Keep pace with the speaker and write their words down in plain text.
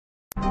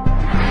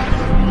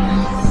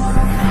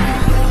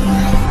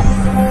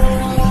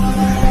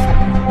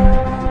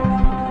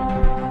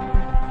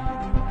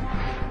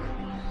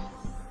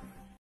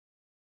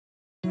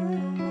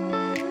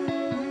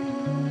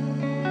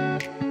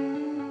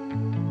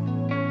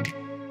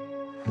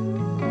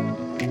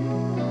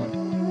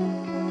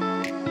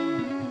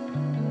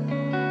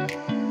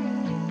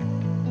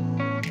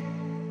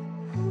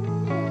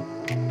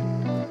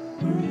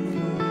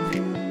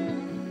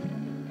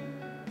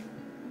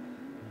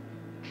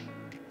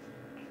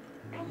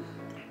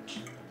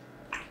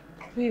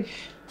Babe.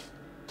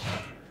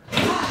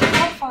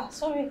 How far?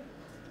 Sorry. I'm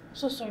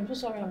so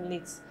sorry I'm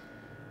late.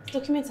 The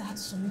documents I had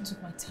to submit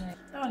took my time.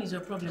 That one is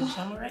your problem,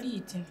 so I'm already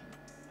eating.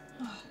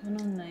 You're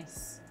not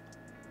nice.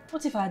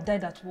 What if I had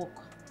died at work?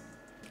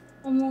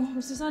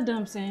 Mrs.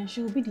 Adams saying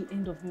she will be the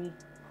end of me.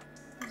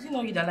 Does it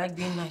know you that like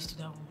being nice to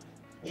that woman?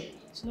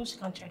 She knows she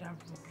can't try that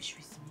rubbish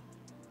with me.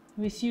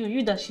 With you?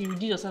 You that she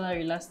reduced your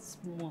salary last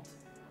month.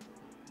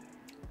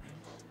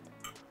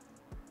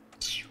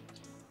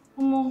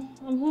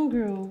 I'm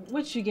hungry.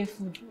 Where should you get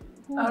food?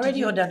 I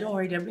already ordered, don't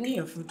worry, they're bringing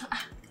your food.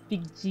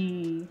 Big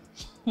G.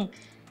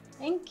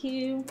 Thank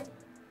you.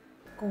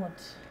 God.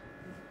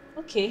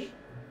 Okay.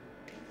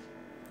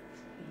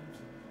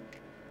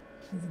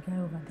 There's a guy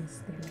over there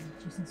staring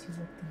at you since you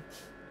walked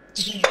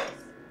in.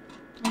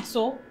 And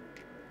so?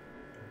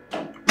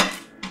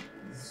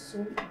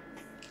 So,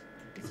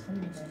 it's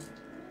coming by.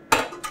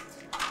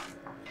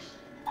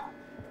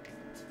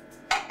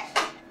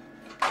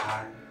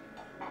 Hi.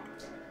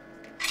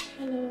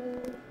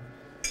 Hello.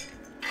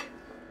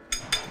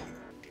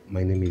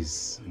 My name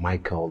is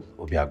Micheal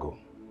Obiago.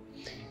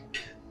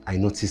 I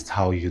noticed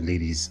how you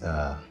ladies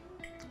are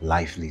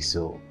lively,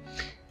 so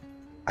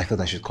I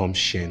thought I should come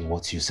share in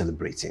what you're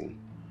celebrating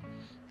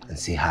and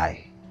say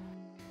hi.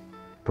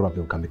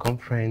 Probably we can become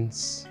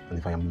friends, and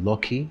if I am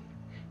lucky,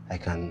 I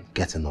can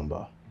get a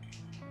number.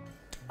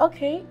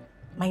 Okay.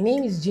 My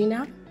name is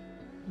Gina.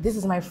 This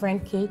is my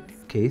friend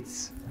Kate.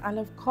 Kate? And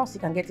of course, you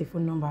can get a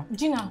phone number.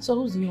 Gina. So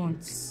who do you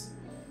want?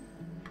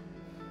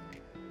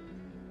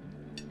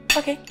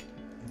 Okay.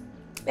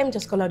 Let me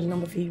just call out the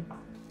number for you.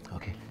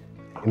 Okay.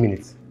 A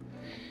minute.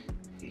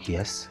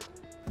 Yes.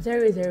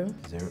 080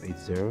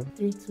 080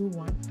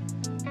 321.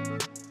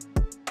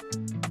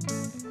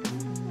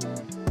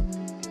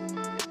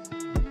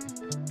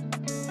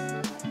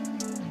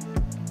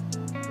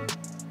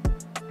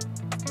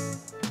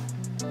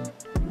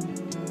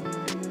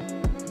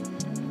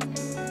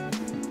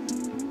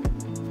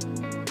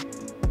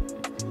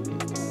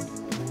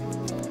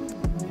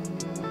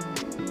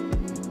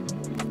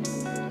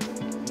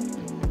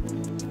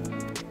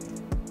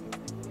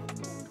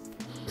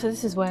 So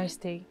this is where I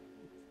stay.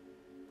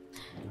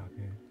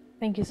 Okay.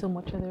 Thank you so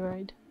much for the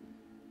ride.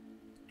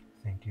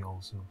 Thank you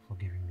also for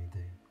giving me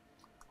the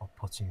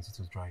opportunity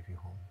to drive you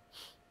home.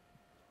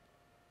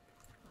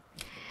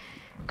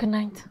 Good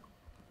night.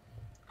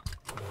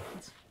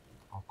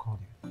 I'll call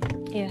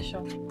you. Yeah,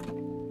 sure.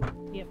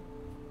 Yep.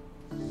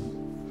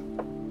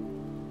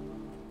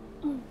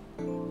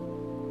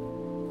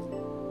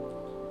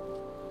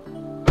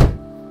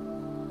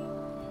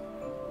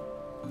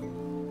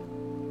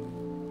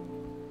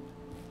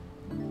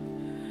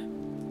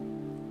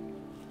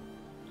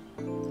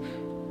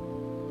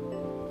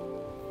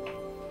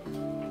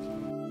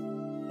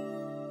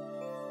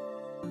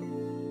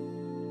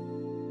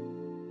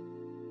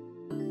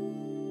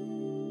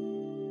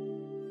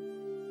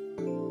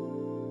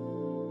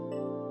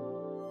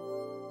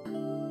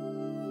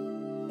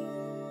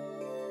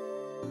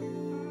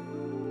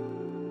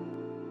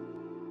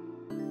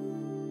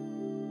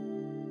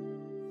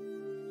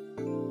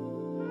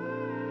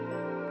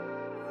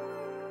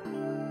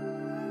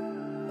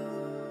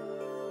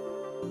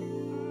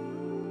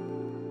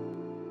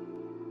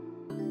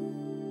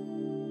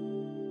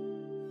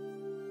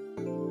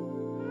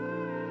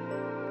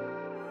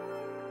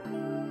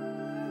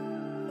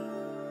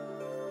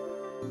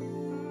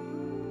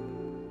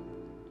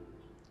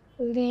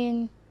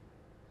 Lynn,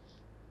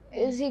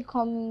 is he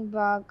coming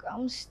back?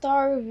 I'm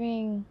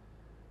starving.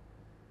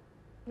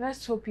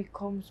 Let's hope he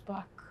comes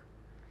back.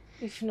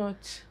 If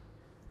not,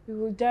 we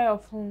will die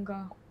of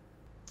hunger.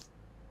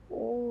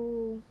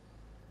 Oh.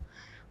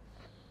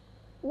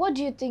 What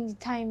do you think the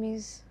time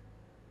is?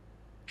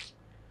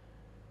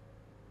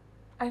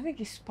 I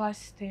think it's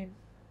past 10.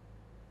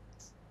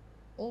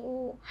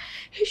 Oh,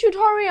 he should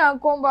hurry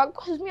and come back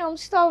because me, I'm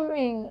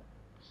starving.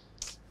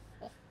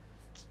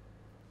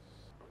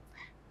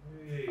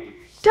 Hey.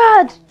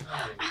 Dad!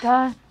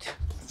 Dad.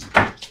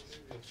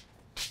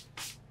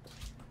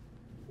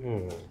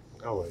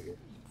 How are you?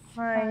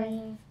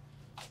 Fine.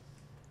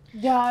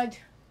 Dad.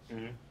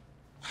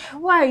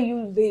 Why are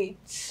you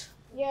late?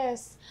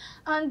 Yes.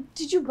 And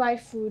did you buy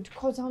food?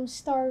 Because I'm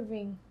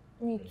starving.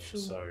 Me I'm too.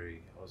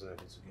 sorry, I wasn't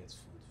able to get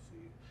food for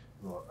you.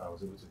 No, I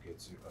was able to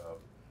get you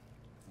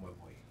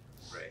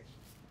bread.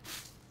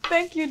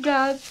 Thank you,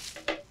 Dad.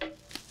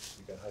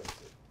 You can have it.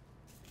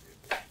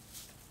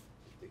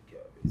 Take care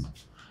of it.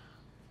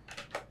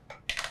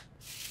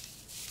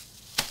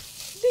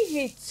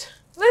 Leave it.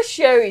 Let's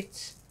share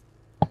it.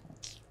 I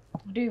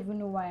don't even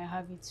know why I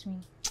have it with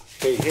me.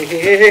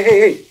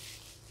 Hey!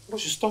 We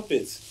should stop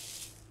it.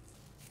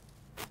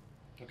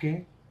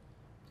 Okay?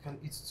 We can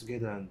eat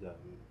together and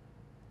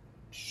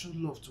show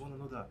love to one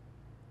another.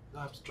 You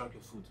don't have to drag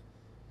your food.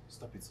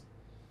 Stop it.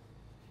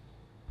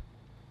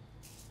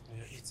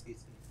 Yeah, eat.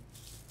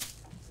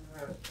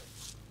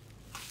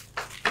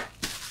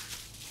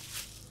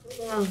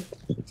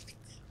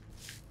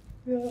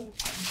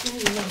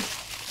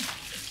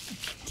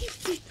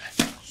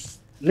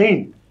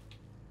 Lynn!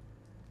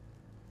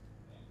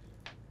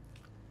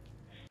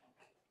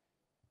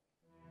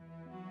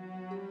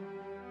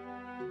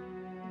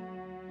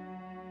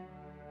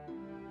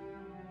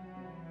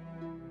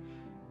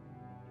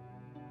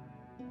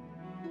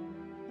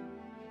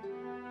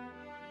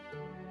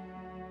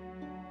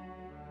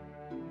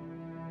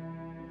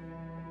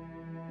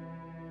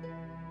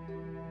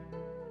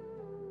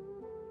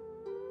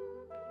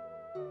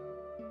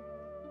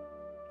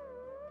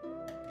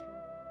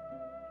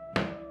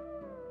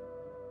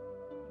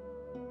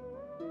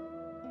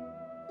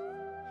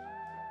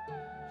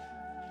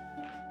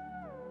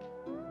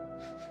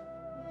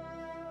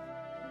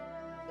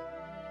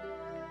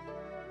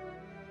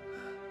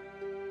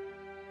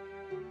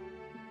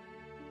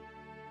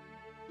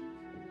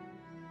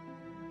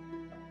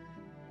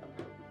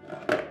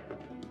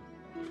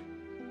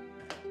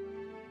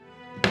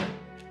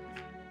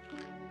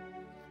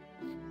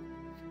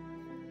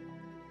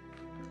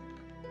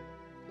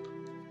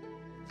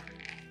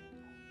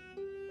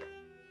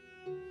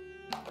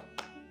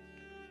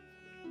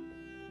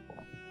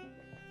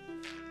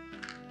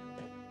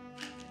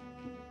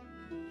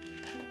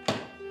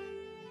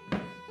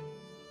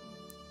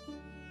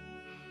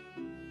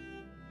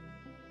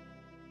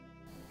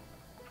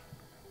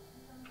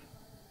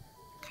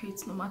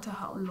 Faith, no matter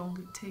how long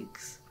it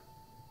takes,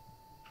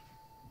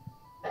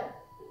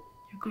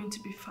 you're going to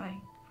be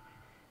fine.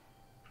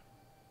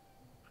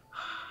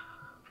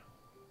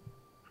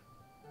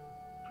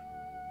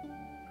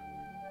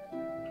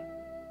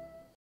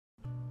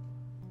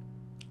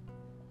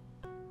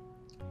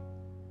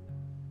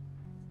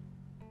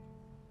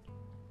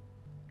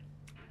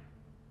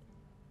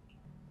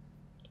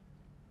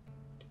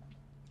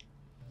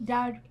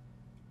 Dad,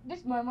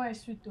 this mama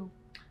is sweet though.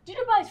 Did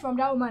you buy it from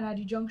that woman at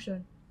the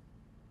junction?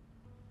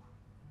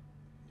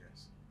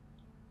 Yes.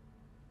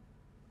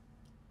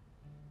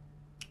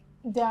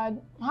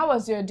 Dad, how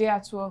was your day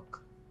at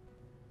work?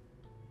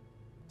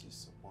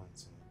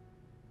 Disappointing.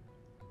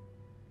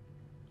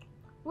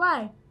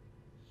 Why?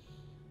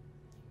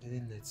 They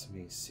didn't let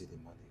me see the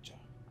manager.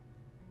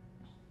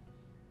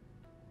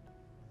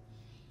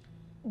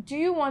 Do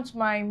you want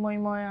my moi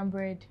moi and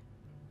bread?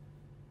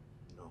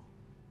 No,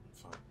 I'm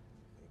fine.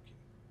 Thank you.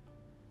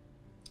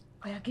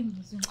 Oh yeah, give me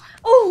this one.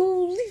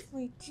 Oh, leave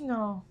me,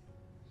 Gina.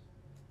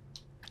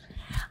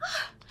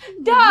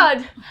 Dad,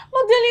 Magda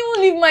won't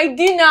leave my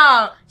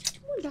dinner.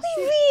 Leave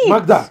it.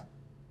 Magda!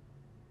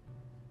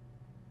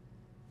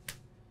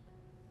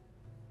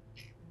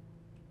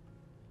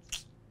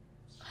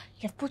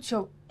 You put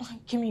your...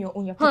 Give me your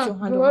own. You put your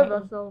hand on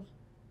my own.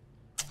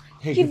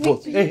 Hey, Give you it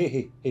both. to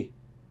Hey. Be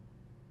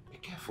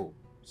careful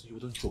so you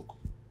don't choke.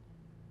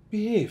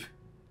 Behave.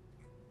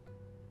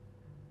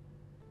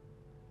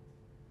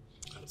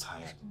 I'm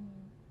tired.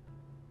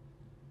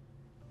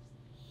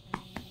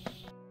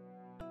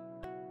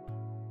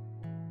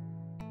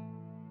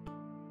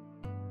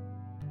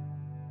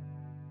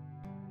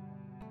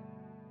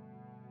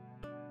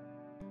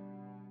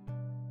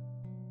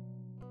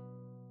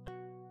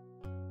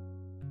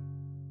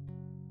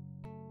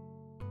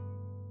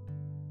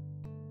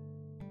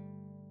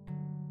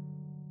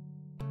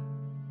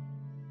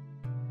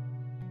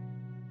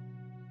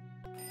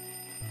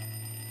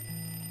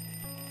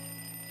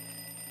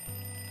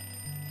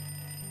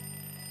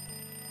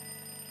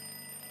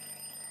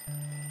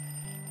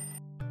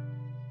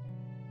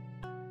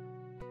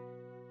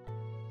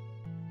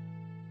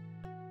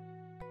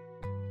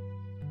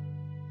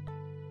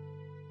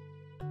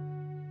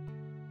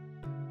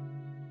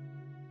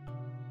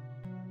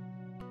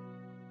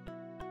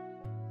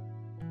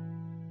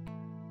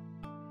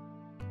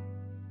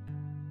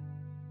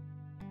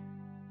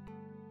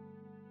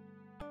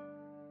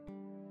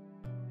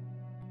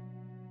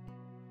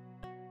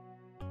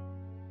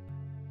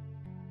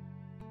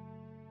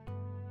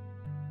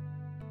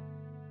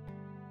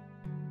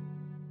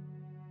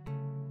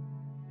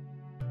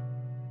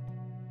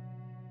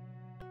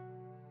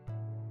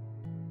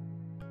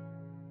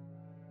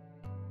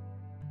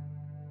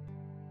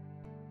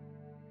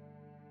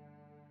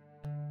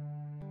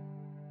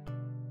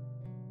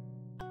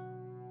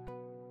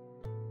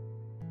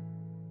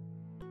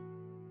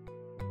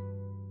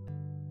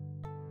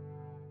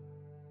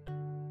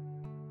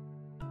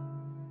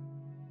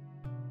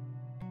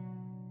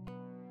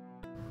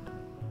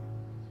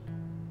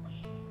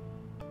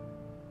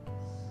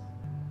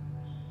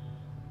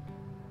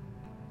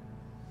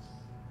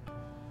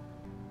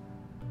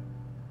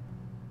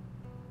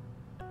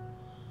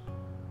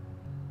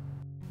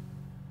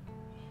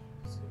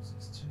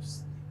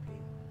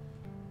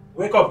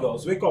 Wake up,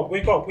 girls. Wake up.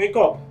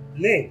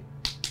 Lynn.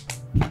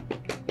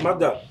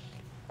 Magda.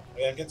 Oh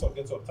yeah, get up.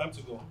 Time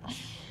to go.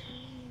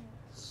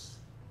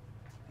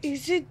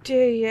 Is it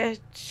there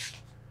yet?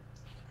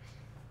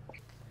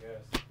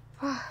 Yes.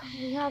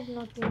 We have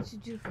nothing to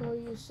do for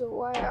you, so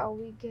why are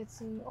we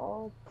getting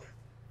up?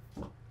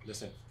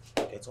 Listen,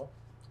 get up,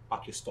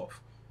 pack your stuff.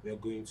 We are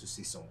going to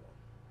see someone.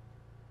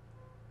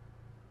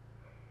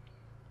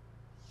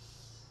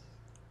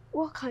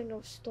 What kind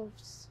of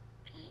stuffs?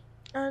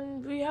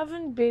 And we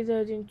haven't bathed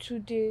in 2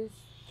 days.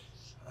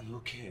 And who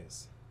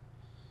cares?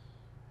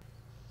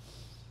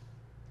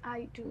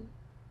 I do.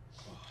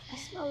 I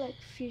smell like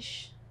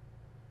fish.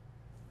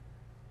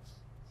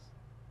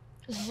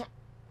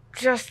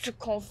 Just to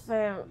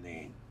confirm.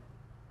 Lynn.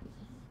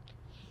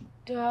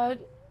 Dad,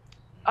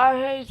 our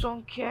hair is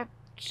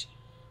unkept.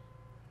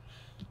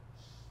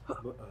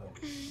 But,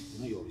 you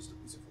know you always look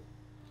beautiful.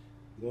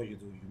 You know what you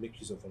do? You make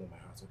use of one of my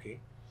hearts, okay?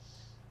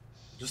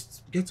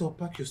 Just get up,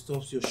 pack your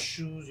stuff, your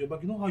shoes, your bag.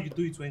 You know how you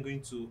do it when going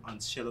to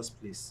Aunt Sheila's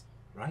place,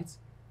 right?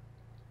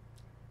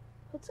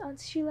 But Aunt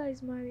Sheila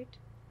is married.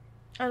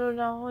 And on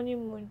our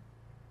honeymoon.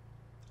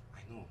 I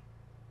know.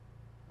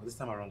 But this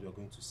time around, we are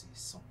going to see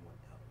someone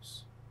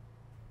else.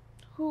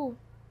 Who?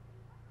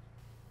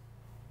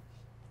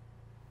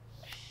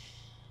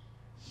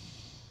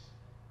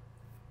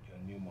 Your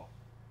new mom.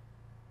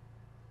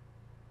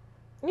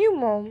 New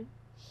mom?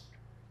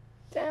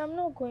 Then I'm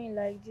not going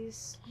like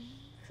this.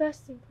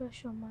 First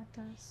impression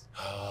matters.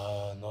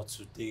 Not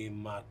today,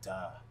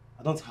 Magda.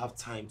 I don't have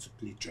time to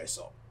play dress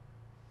up.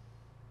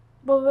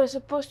 But we're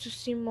supposed to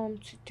see mom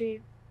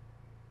today.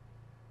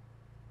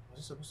 Was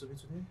it supposed to be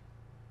today?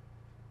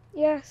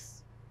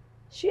 Yes.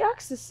 She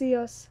asked to see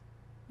us.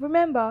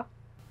 Remember?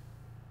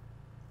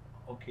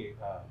 Okay,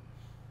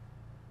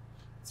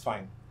 it's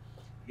fine.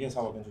 here's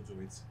how we're going to do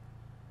it.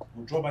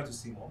 We'll drop by to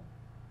see Mom,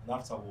 and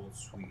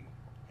afterwards we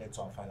head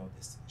to our final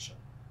destination.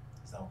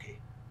 Is that okay?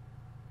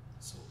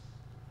 So,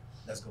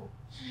 let's go.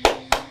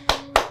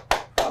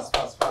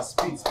 Fast.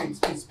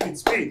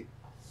 Speed.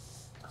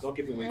 Don't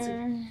keep me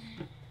waiting.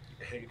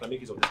 You can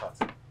make it of the part.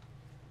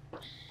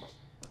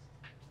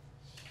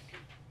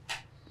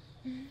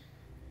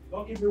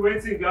 Don't keep me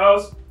waiting,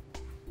 girls.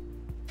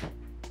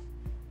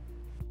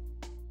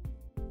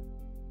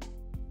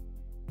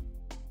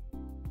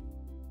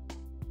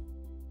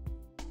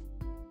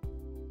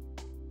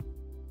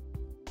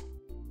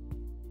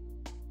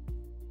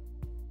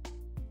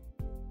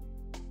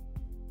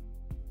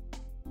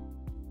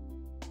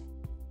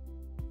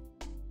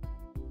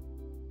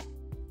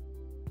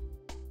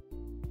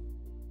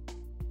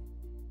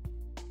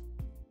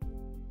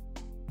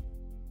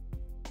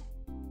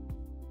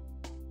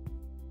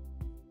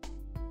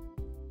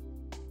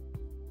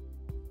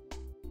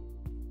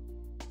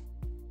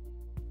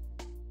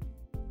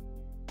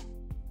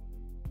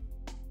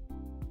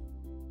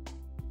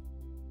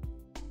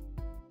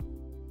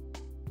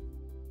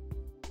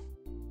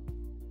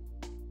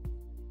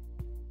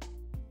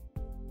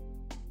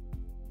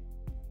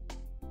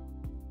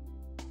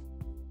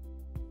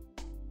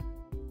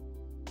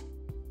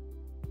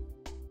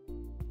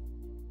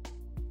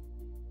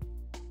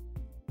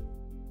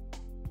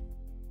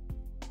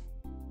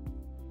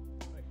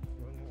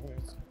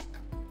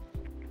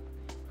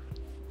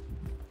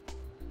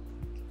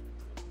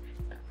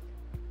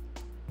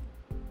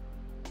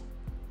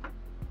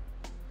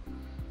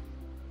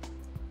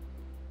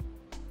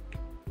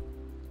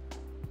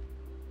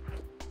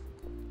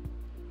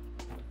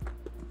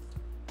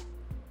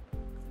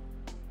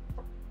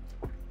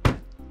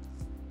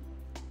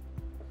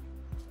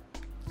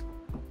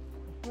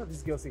 What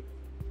this girl say?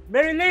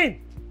 Mary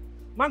Lynn!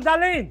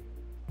 Magdalene!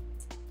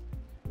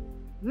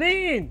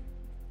 Lynn!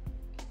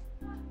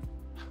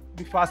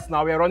 Be fast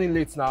now, we're running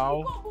late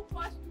now.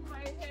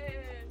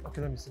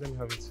 Okay, let me see, let me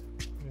have it.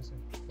 Let me see.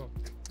 Come.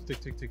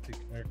 Take.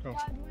 Here, come.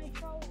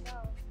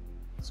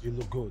 So you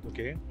look good,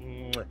 okay?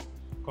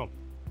 Come,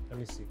 let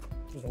me see.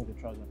 Put on the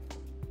trouser.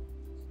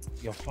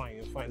 You're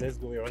fine. Let's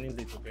go, we're running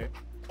late, okay?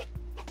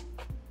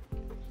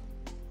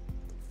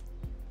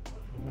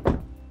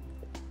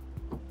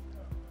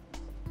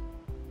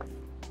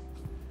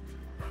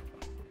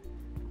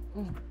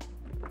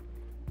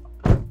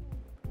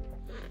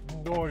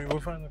 Don't worry, we're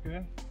fine,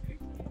 okay?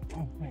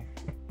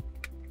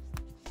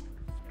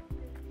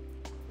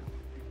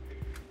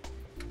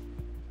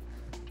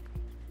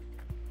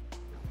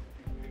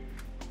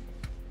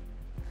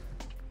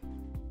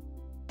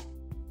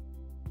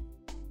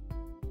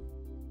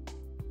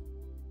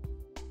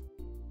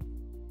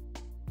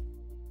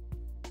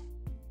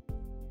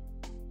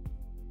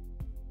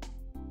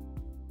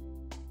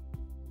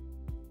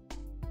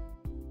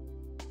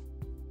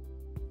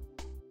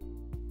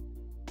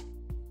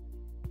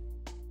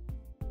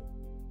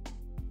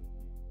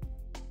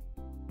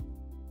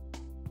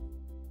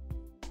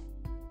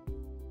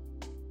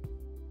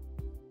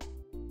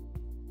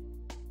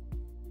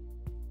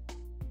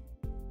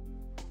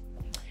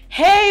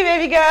 Hey,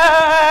 baby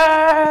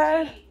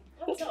girl!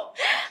 What's up?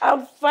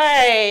 I'm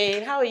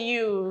fine. How are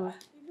you?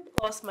 You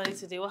look all smiling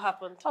today. What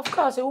happened? Of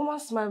course, a woman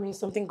smile means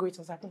something great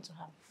has happened to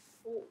her.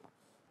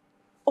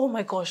 Oh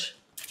my gosh.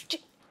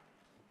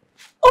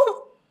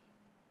 Oh!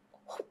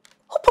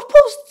 Who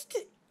proposed?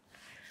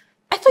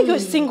 I thought you were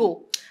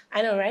single.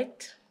 I know,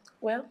 right?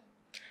 Well,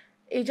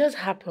 it just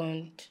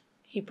happened.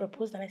 He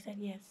proposed and I said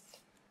yes.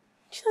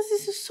 Jesus,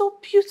 this is so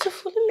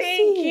beautiful. Let me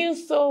Thank see. you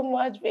so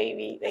much,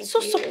 baby. Thank It's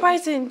so you.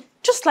 surprising.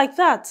 Just like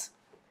that.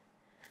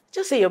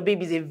 Just say your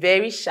baby's a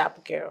very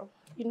sharp girl.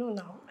 You know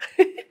now.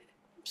 I'm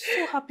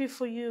so happy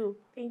for you.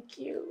 Thank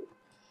you.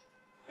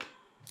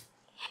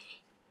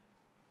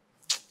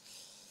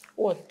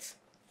 What?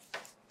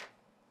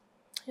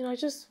 You know, I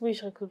just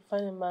wish I could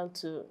find a man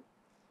to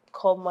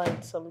call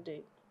mine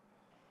someday.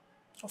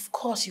 Of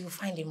course you will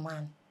find a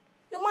man.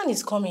 Your man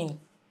is coming.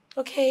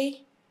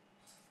 Okay?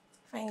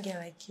 Fine girl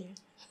like you.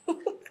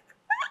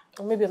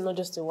 Or maybe I'm not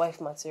just a wife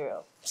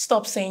material.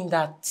 Stop saying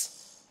that.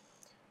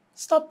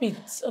 Stop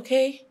it,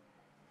 okay?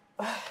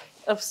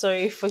 I'm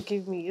sorry,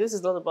 forgive me. This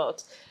is not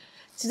about...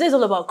 Today's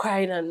all about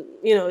crying and,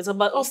 you know, it's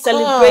about Of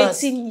celebrating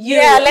course. you.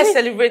 Yeah, let's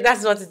celebrate.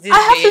 That's what it is, I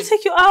have babe. to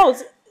take you out.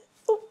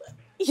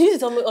 You need to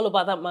tell me all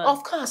about that man.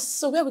 Of course.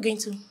 So where are we going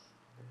to?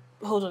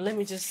 Hold on, let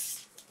me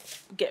just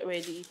get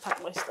ready,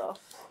 pack my stuff.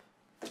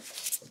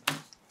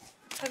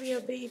 Have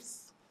your babes.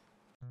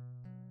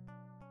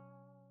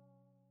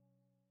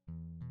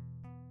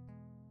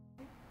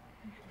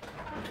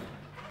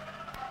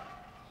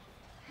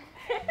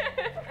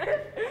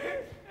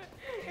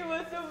 It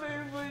was so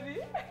very funny.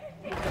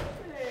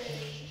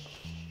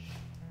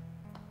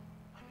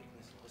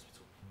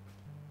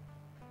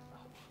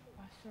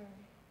 Sorry.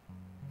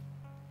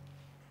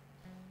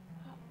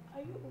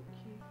 Are you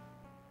okay?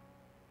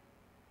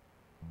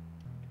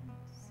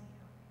 Don't see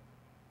her.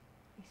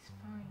 It's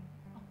fine.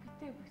 I'll be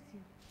there with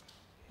you.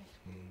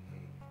 Hey,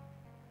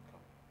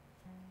 come.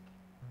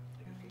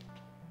 Are you okay?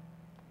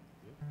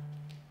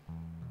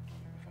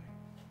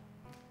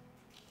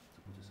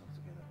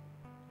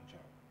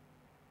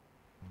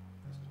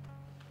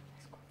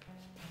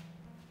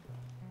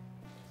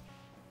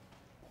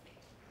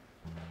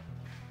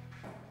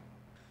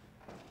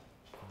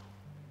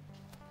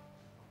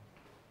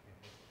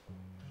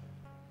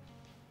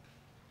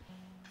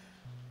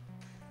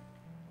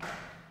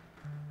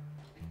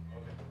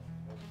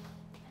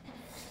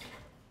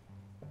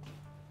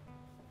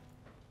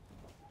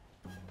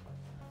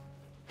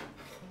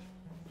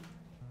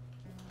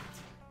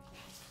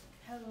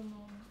 don't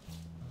know.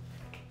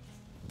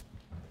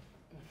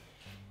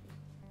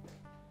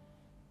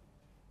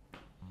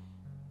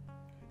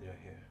 They're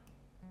here.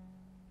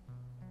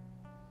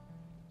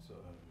 So,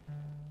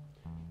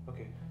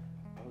 okay,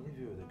 I'll leave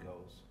you with the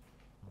girls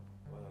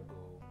while I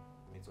go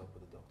meet up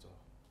with the doctor.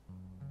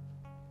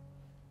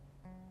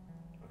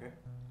 Okay?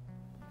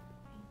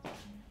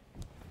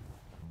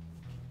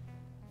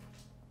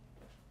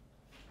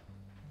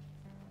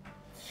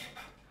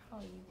 How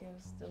are you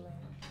girls doing?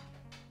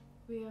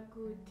 We are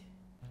good.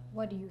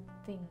 What do you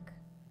think?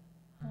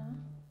 Huh?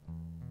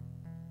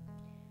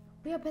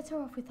 We are better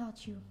off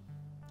without you.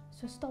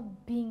 So stop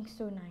being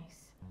so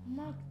nice.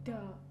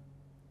 Magda.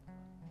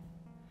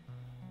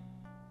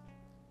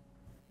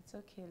 It's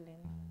okay,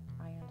 Lynn.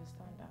 I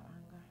understand that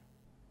anger.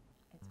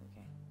 It's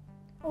okay.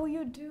 Oh,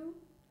 you do?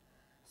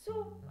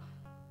 So,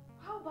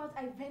 how about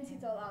I vent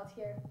it all out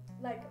here?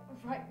 Like,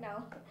 right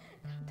now.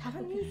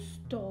 Can you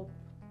stop?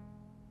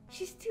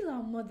 She's still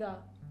our mother.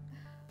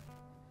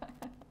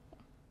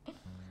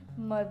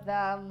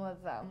 Mother.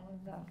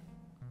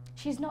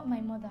 She's not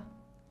my mother.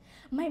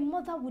 My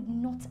mother would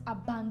not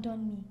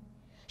abandon me.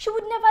 She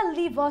would never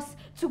leave us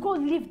to go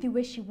live the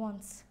way she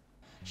wants.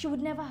 She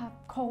would never have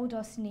called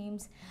us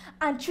names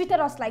and treated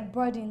us like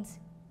burdens,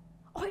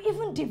 or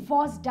even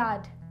divorced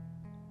Dad.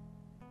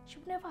 She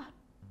would never have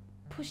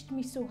pushed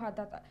me so hard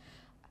that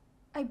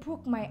I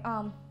broke my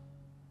arm,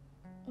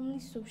 only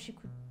so she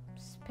could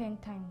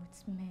spend time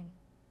with men.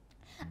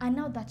 And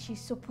now that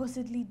she's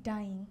supposedly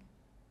dying,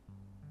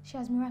 she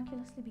has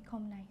miraculously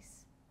become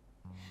nice.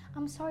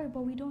 I'm sorry,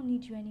 but we don't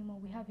need you anymore.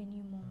 We have a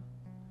new mom.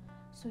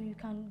 So you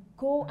can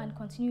go and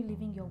continue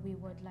living your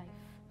wayward life.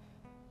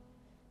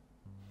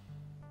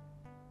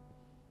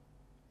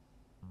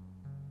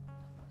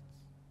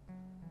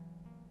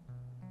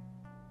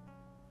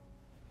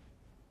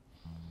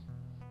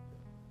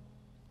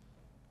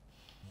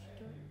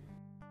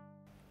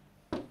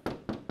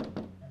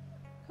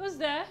 Who's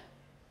there?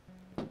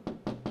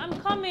 I'm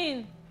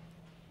coming.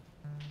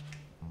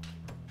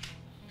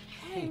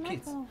 Hey,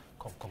 kids. Michael.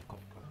 Come.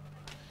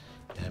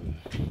 I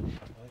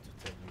wanted to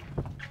tell you.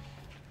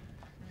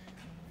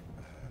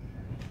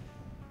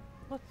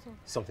 What's up?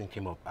 Something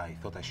came up. I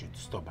thought I should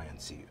stop by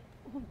and see you.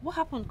 What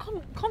happened?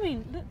 Come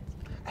in.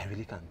 I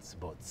really can't,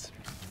 but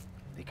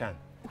they can.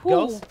 Who?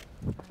 Girls,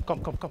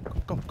 come.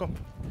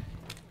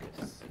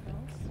 Yes.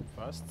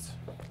 First,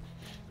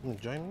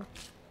 join me.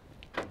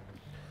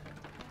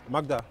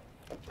 Magda,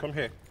 come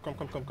here. Come.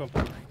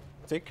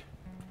 Take.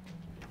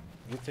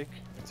 You take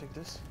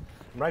this.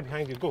 I'm right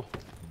behind you. Go.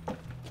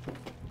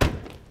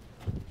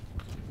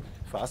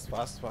 Fast.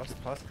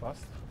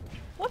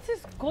 What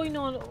is going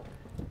on?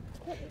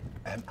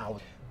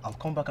 I'll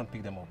come back and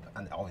pick them up,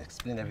 and I'll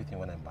explain everything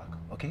when I'm back.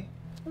 Okay?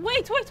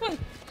 Wait.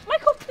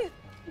 Michael, please.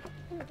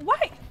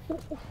 Why?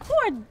 Who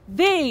are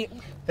they?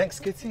 Thanks,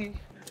 Kitty.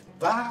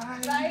 Bye.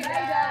 Bye,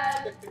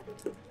 Dad.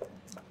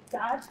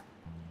 Dad?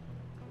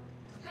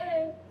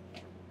 Hello.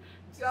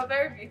 You are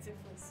very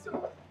beautiful.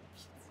 So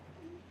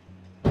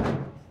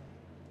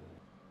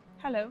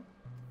Hello.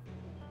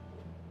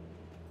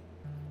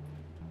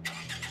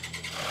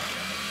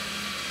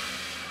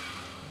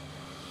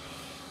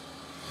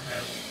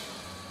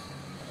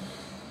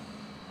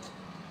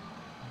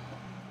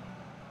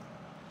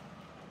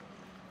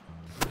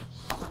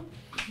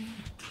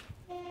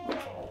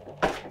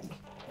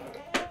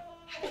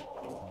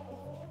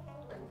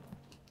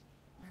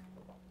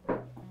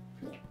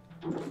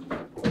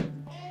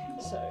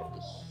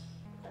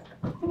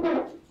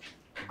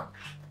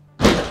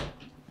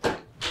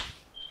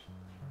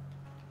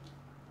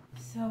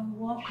 So,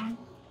 welcome.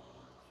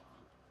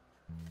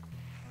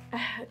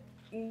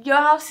 your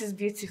house is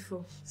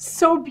beautiful.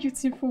 So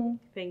beautiful.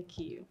 Thank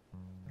you.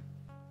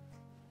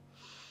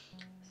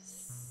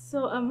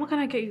 So, what can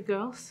I get you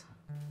girls?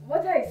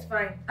 Water is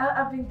fine.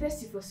 I've been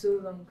thirsty for so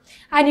long.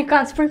 And you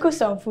can sprinkle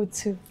some food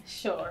too.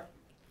 Sure.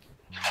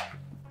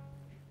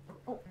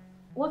 Oh,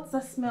 what's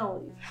the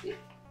smell?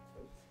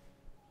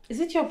 Is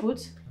it your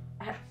boot?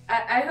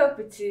 I hope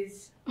it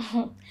is.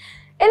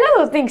 A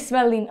lot of things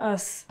smell in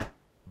us.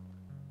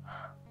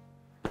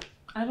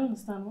 I don't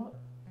understand what.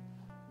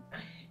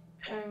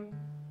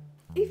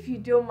 If you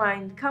don't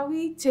mind, can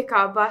we take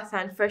our bath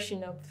and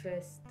freshen up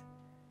first?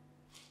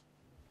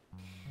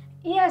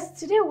 Yes,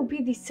 today will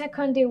be the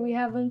second day we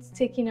haven't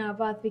taken our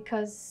bath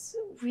because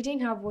we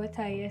didn't have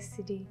water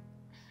yesterday.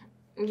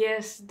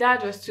 Yes,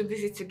 Dad was too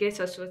busy to get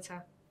us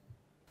water.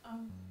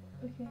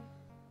 Okay.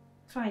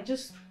 Fine,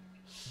 just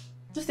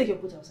take your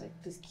boot outside,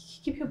 please.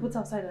 Keep your boot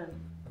outside and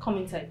come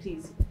inside,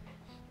 please.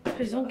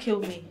 Please don't kill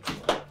me.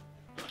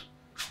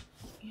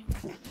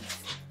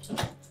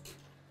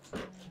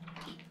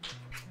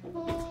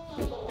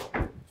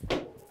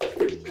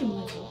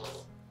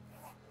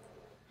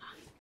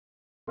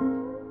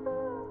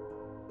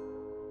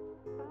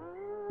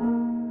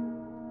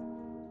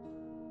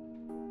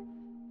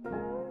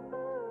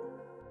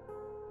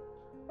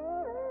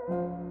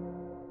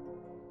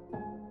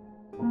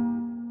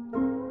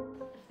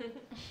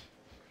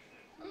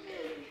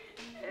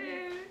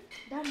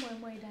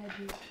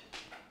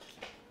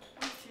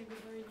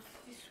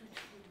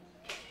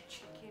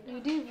 You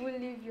didn't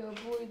even leave your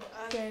boy.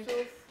 I'm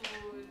so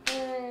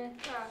full.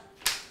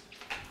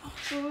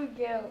 Poor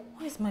girl.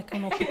 Why is Michael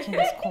not picking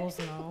his calls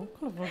now? What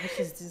kind of rubbish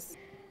is this?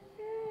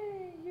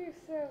 Hey, you're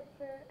so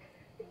fair.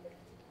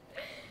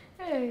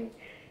 Hey,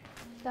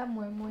 that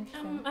more.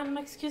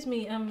 Excuse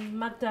me,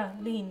 Magda,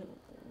 Lynn,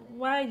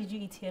 why did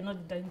you eat here,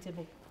 not the dining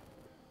table?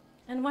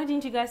 And why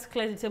didn't you guys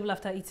clear the table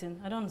after eating?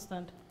 I don't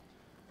understand.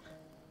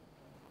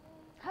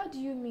 How do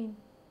you mean?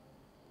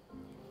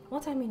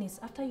 What I mean is,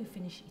 after you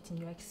finish eating,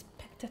 you're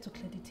expected to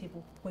clear the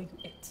table where you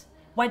ate.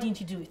 Why didn't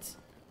you do it?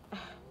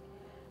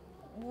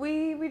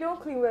 We don't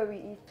clean where we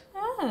eat.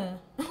 Ah,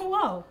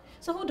 wow.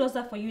 So who does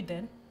that for you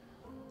then?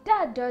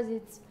 Dad does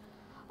it.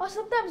 Or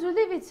sometimes we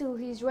leave it till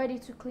he's ready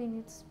to clean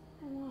it.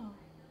 Wow.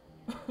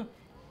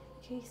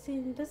 Okay, see,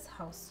 in this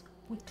house,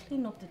 we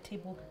clean up the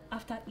table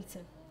after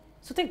eating.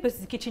 So take place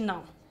to the kitchen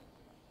now.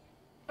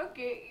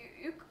 Okay,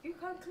 you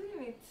can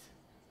clean it.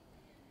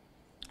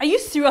 Are you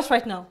serious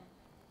right now?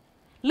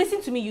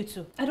 Listen to me, you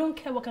two. I don't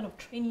care what kind of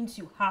trainings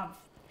you have.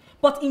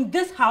 But in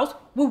this house,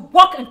 we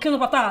walk and clean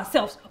up after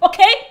ourselves,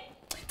 okay?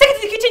 Take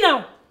it to the kitchen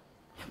now!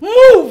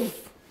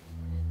 Move!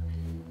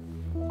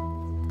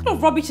 What kind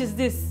of rubbish is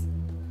this?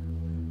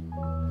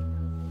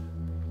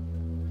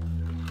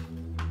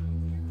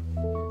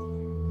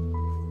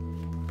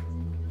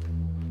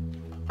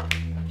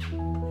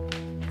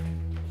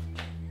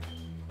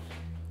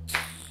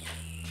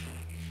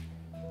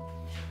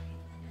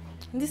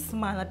 This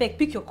man, I beg,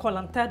 pick your call.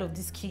 I'm tired of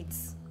these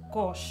kids.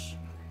 Gosh.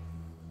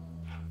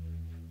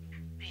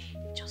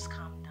 Babe, just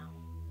calm down.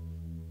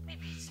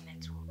 Maybe it's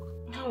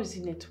network. How is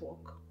it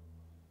network?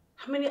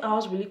 How many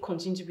hours will it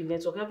continue to be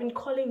network? I've been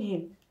calling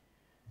him.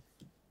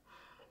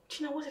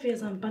 Gina, what if he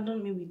has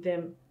abandoned me with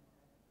them?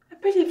 I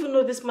barely even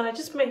know this man. I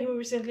just met him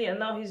recently and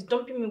now he's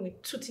dumping me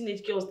with 2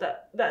 teenage girls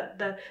that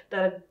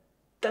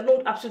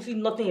know absolutely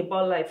nothing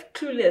about life.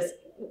 Clueless,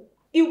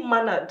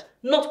 ill-mannered,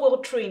 not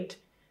well-trained.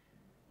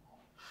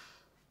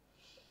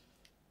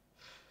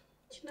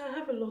 Gina, I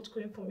have a lot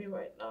going for me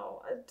right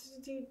now.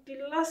 The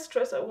last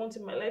stress I want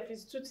in my life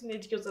is 2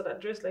 teenage girls that are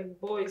dressed like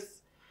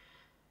boys.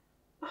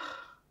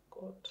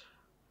 God.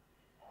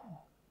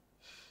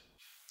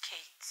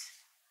 Kate,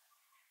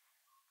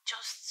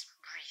 just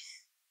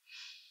breathe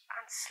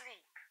and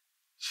sleep.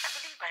 I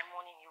believe by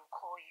morning he'll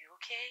call you,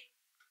 okay?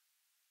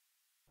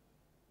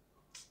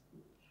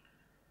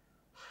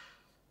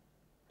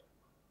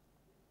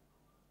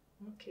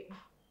 Okay.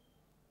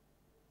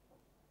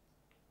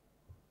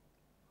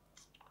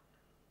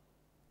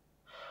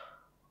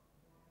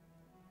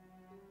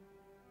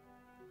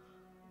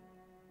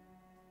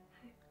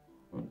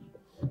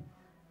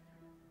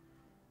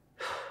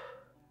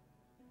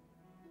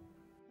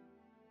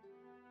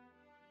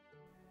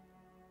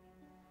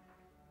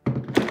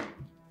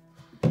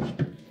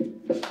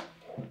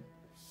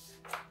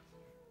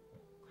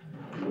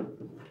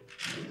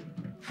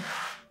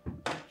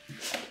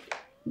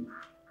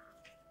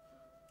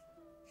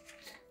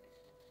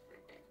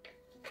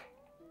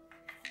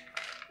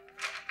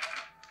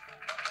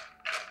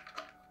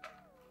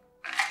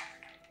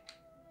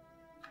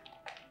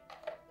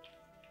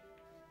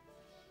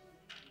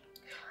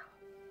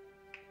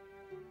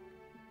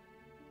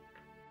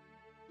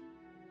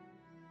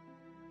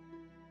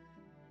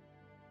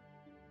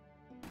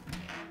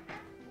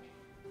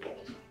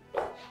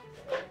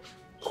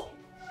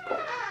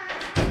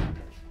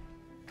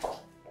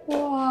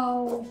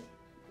 Wow.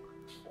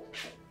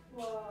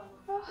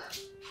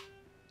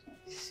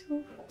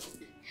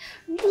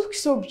 You look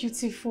so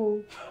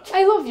beautiful.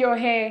 I love your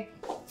hair.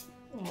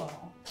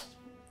 Wow.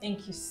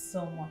 Thank you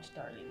so much,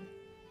 darling.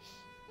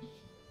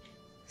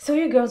 So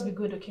you girls be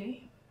good,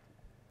 okay?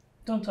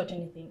 Don't touch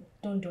anything,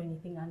 don't do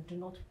anything, and do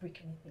not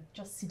break anything.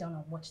 Just sit down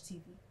and watch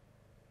TV.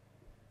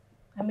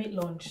 I made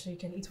lunch so you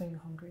can eat when you're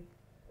hungry.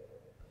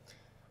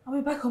 I'll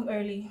be back home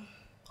early,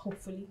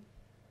 hopefully.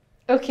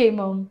 Okay,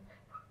 Mom.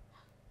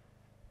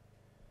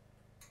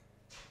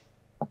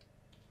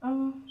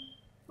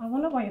 I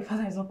wonder why your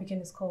father is not picking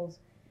his calls.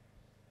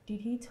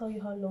 Did he tell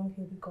you how long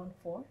he'll be gone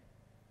for?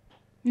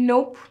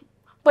 Nope.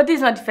 But this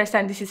is not the first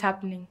time this is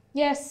happening.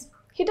 Yes,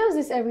 he does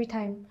this every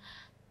time.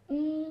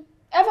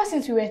 Ever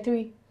since we were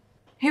 3.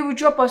 He will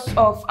drop us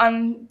off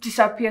and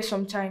disappear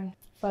sometime.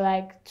 For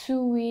like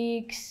 2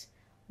 weeks,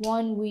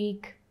 1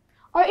 week,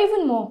 or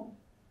even more.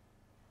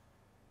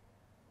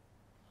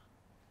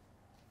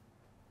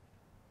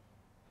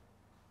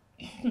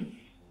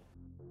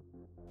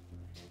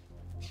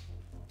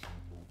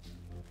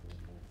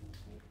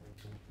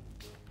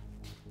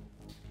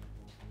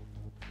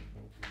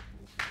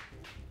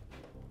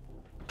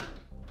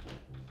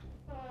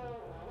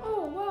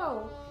 Oh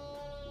wow,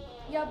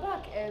 you're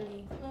back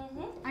early.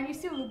 And you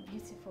still look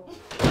beautiful.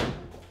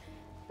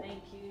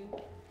 Thank you.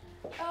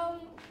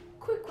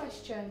 Quick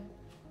question.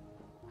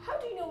 How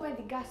do you know when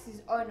the gas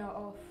is on or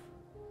off?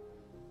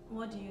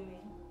 What do you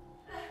mean?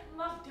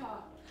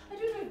 Magda, I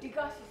don't know if the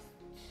gas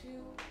is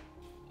too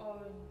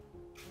on.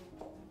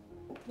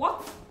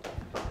 What?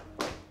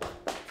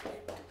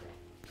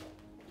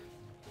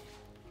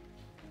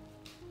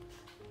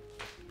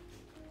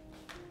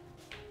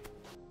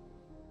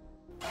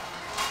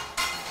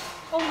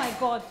 Oh my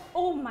God.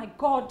 Oh my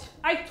God.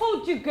 I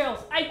told you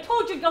girls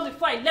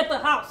before I left the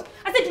house.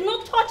 I said do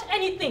not touch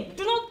anything.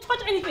 Do not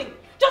touch anything.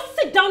 Just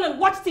sit down and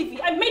watch TV.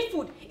 I made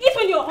food. Eat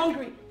when you're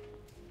hungry.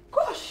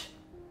 Gosh.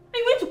 And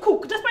you went to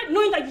cook despite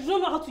knowing that you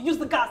don't know how to use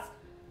the gas.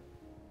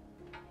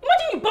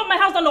 Imagine you burnt my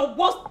house down or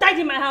worse, died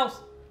in my house.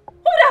 What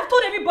would I have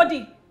told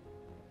everybody?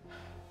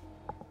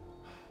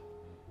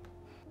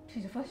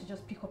 Please, if I should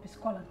just pick up his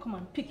call and come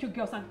and pick you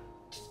girls and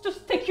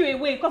just take you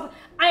away because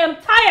I am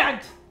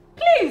tired.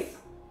 Please.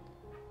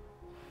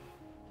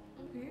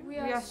 We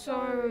are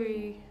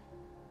sorry.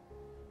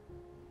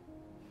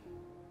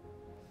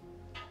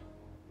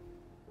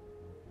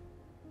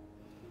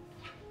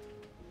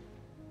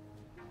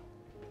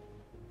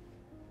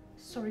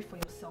 Sorry for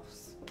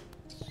yourselves.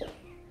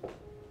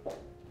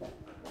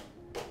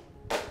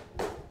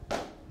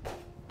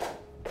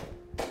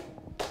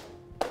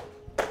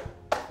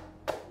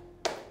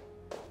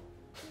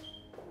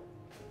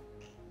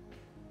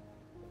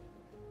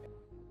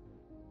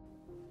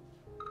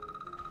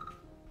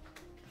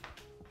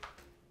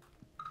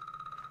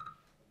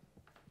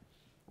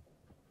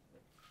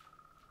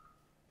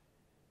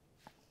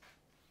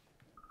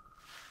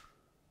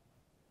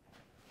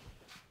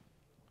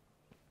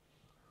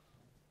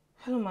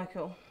 Hello,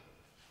 Micheal.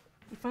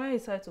 You finally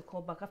decided to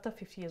call back after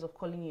 50 years of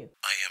calling you.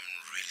 I am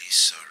really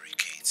sorry,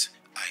 Kate.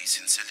 I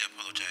sincerely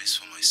apologize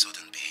for my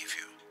sudden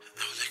behavior.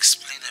 I will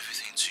explain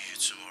everything to you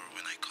tomorrow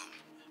when I come.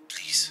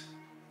 Please.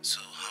 So,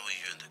 how are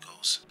you and the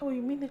girls? Oh,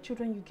 you mean the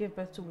children you gave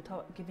birth to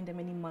without giving them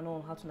any manual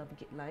on how to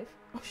navigate life?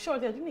 I'm sure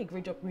they're doing a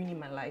great job ruining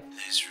my life.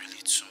 There's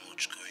really too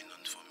much going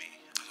on for me.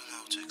 I don't know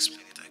how to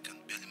explain it. I can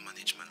barely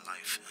manage my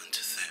life. And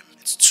to them,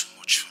 it's too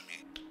much for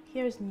me.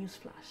 Here is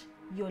newsflash.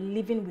 You're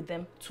living with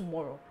them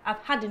tomorrow.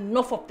 I've had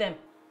enough of them.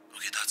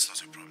 Okay, that's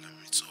not a problem.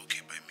 It's okay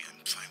by me.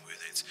 I'm fine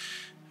with it.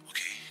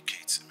 Okay,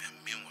 Kate,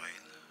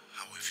 meanwhile,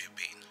 how have you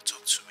been?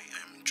 Talk to me.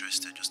 I'm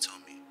interested. Just tell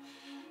me.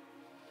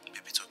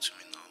 Baby, talk to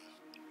me now.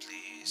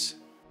 Please.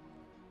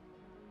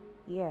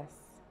 Yes.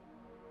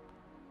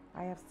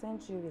 I have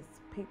sent you his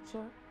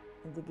picture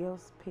and the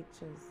girl's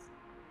pictures.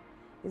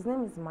 His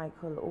name is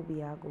Micheal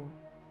Obiago.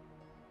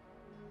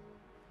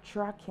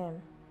 Track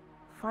him.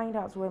 Find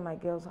out where my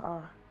girls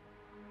are.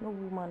 No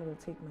woman will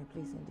take my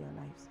place in their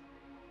lives.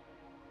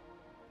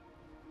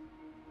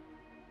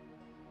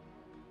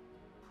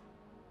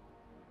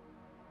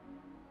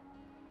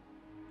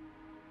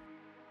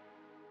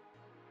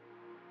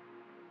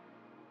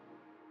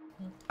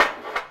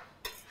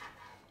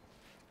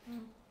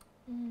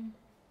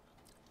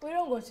 We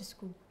don't go to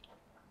school.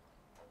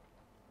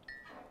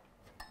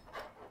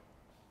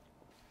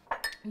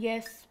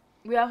 Yes,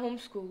 we are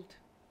homeschooled.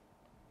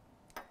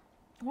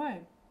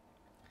 Why?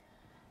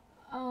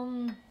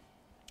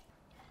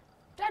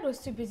 Dad was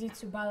too busy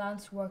to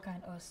balance work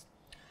and us.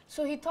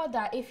 So he thought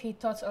that if he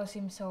taught us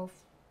himself,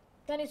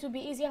 then it would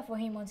be easier for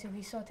him until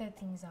he sorted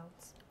things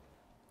out.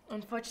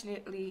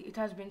 Unfortunately, it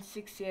has been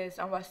 6 years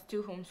and we're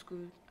still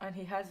homeschooled and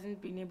he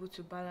hasn't been able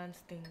to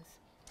balance things.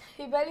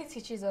 He barely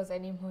teaches us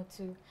anymore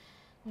too.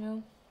 You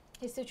know,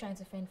 he's still trying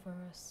to fend for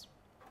us.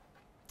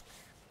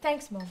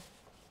 Thanks, Mom.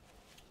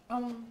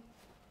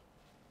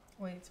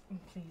 Wait,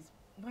 please.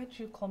 Why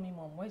do you call me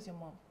Mom? Where's your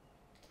mom?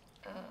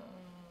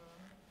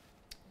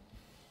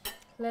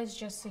 Let's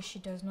just say she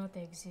does not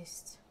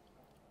exist.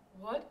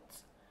 What?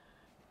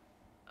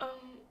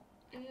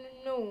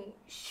 No,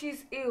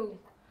 she's ill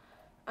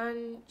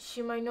and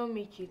she might not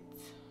make it.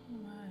 Oh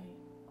my.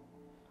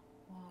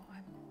 Wow,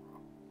 I'm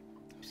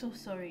so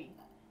sorry.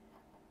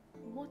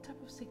 What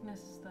type of sickness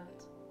is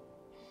that?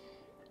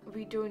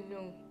 We don't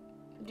know.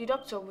 The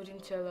doctor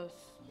wouldn't tell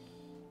us.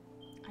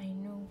 I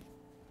know.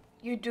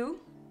 You do?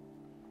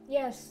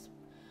 Yes.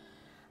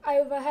 I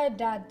overheard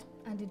Dad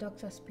and the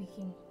doctor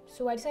speaking,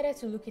 so I decided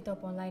to look it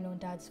up online on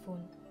Dad's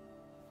phone.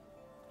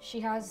 She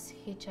has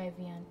HIV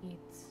and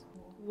AIDS.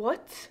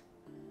 What?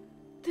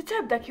 The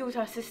type that killed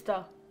her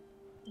sister?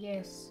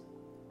 Yes.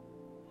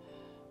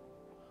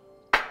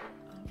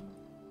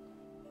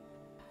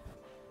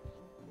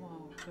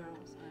 Wow,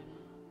 girls,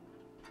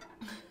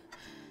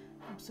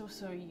 I'm so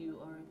sorry you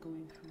are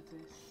going through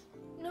this.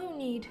 No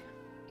need.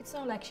 It's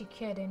not like she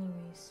cared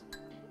anyways.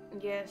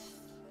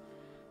 Yes.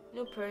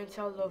 No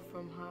parental love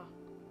from her.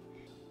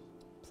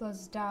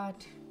 Plus Dad.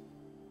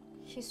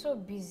 She's so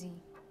busy.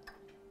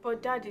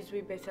 But Dad is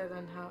way better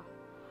than her.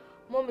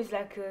 Mom is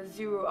like a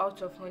 0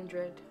 out of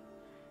 100.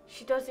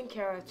 She doesn't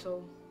care at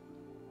all.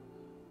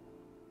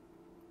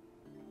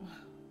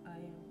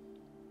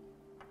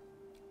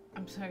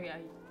 I'm sorry, I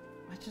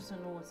just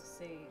don't know what to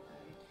say.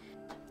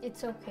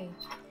 It's okay.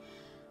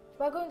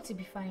 We're going to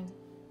be fine.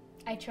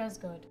 I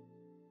trust God.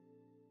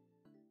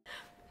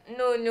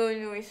 No,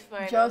 it's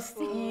fine. Just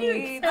eat.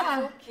 eat. It's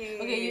okay.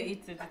 Okay, you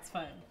eat it, it's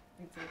fine.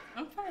 Eat it.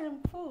 I'm fine, I'm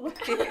full.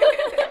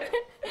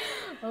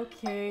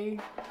 Okay.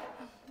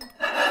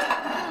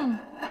 Why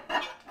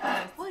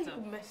are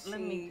you messy?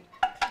 Let me...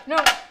 No,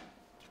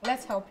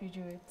 let's help you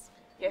do it.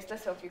 Yes,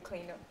 let's help you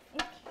clean up.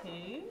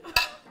 Okay.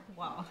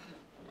 Wow.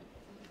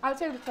 I'll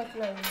take the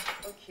cutlery.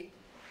 Okay.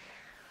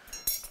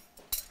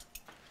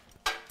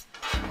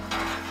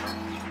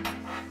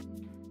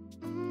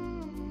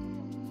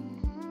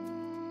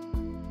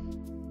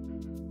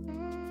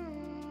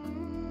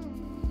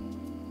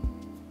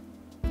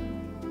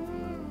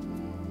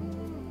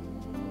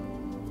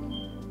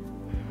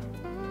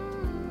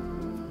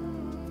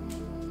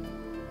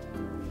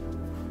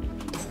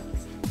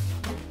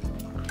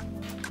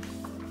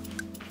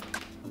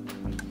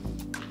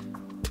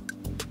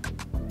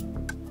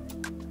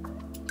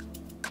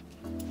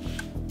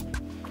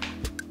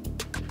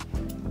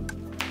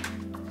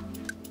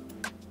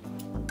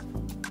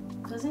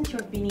 Doesn't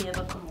your beanie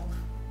ever come off?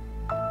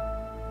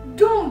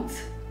 Don't!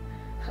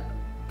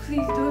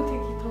 Please don't take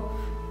it off.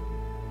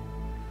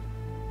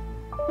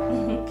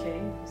 Okay,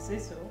 you say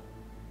so.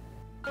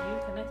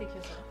 Can I take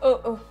yours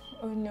off?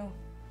 Oh no.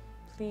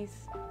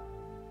 Please.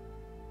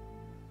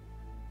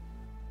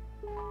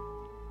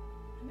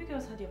 Have you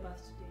girls had your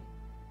bath today?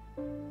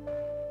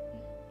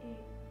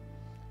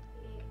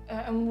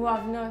 We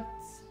have not.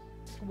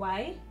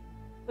 Why?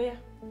 Oh yeah,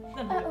 go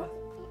and have your bath.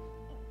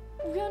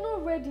 We are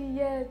not ready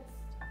yet.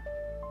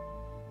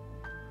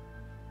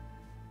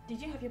 Did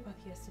you have your bath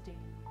yesterday?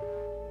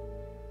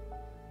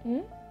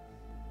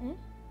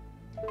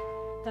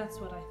 That's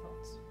what I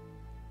thought.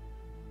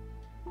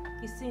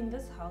 You see, in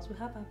this house, we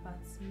have our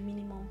baths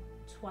minimum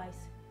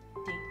twice a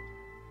day.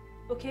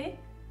 Okay?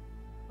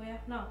 Oh yeah,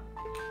 now,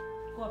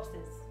 go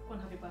upstairs. Go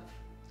and have your bath.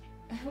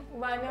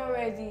 We are not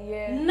ready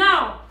yet.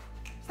 Now!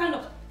 Stand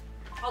up.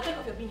 I'll take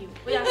off your beanie.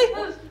 Oh yeah.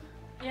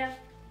 Yeah,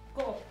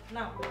 go up,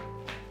 now.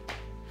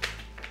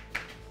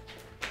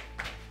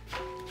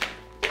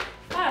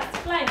 Fast,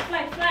 fly.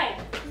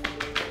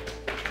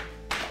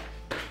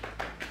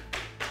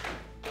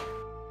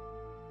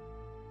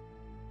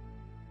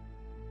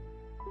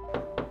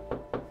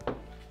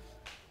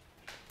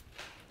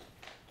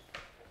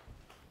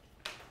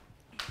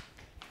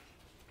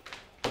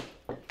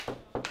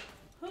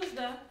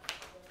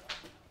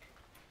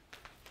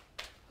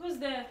 Who's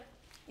there?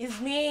 It's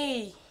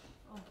me.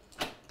 Oh.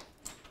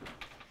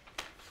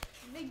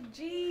 Big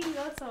G,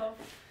 what's up?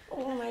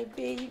 Oh, my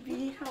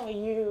baby. How are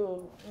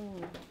you?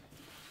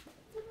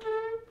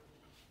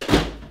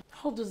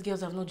 Hope those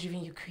girls have not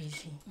driven you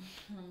crazy.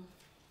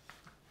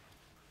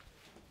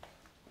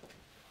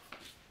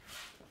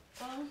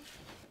 Well,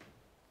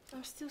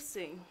 I'm still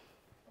sane.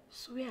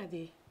 So where are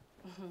they?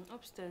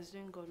 Upstairs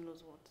doing God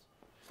knows what.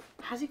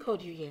 Has he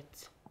called you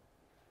yet?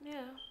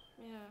 Yeah.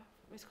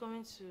 He's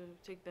coming to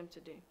take them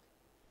today.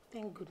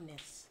 Thank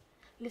goodness.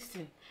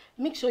 Listen,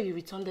 make sure you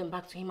return them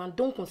back to him and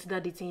don't consider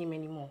dating him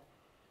anymore.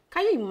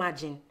 Can you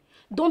imagine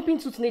dumping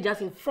 2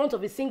 teenagers in front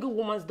of a single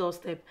woman's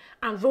doorstep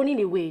and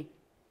running away?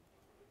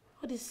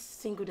 All this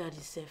single daddy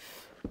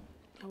self.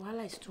 The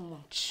wahala is too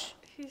much.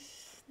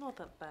 He's not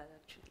that bad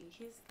actually.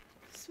 He's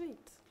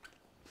sweet.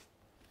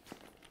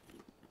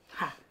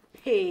 Ha!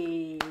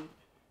 Hey!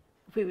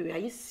 Wait, are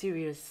you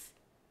serious?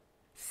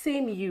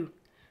 Same you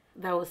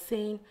that was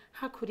saying,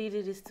 how could he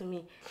do this to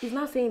me? He's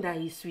now saying that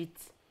he's sweet.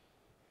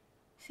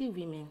 See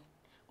women,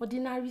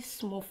 ordinary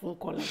small phone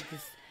call like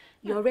this.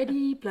 You're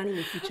already planning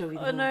a future with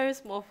him. Ordinary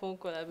small phone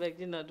call, I beg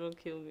Gina, don't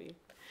kill me.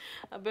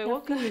 I beg,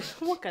 what can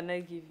I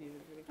give you?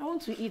 I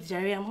want to eat,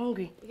 Jerry. I'm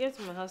hungry. You get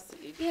to my house to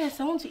eat? Yes,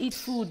 I want to eat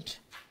food.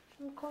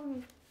 I'm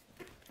coming.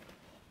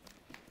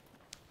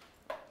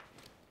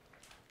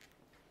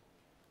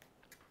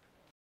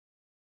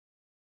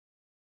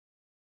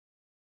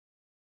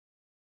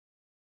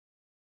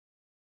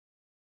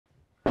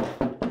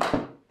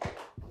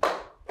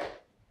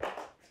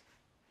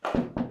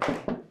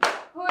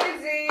 Who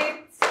is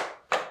it?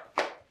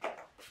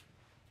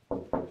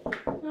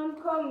 I'm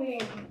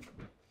coming.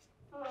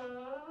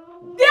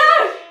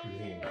 Dad!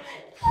 Lynn.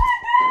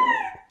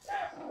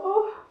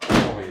 Oh.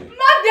 How are you?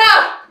 Magda!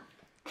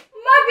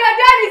 Magda,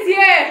 Dad is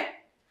here!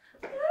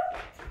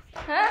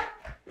 Huh?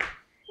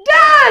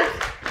 Dad!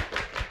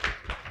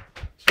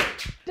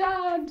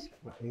 Dad!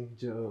 My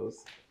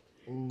angels.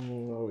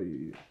 How are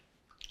you?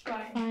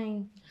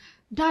 Fine.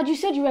 Dad, you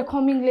said you were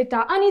coming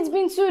later, and it's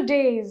been 2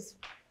 days.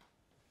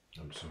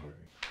 I'm sorry.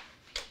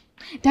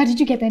 Dad, did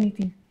you get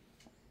anything?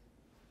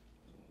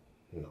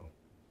 No.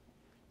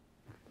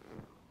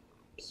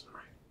 I'm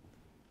sorry.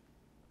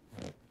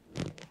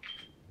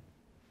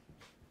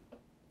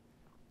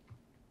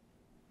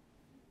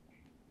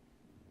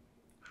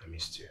 I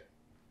missed you.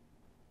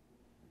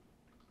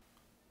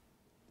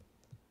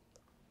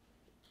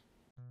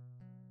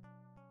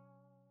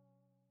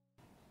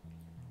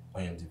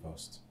 I am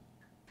divorced.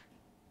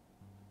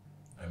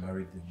 I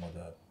married the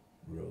mother,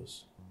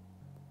 Rose,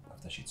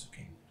 after she took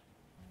in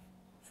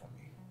for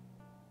me.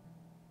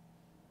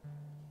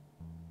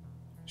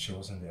 She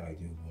wasn't the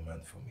ideal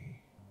woman for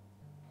me.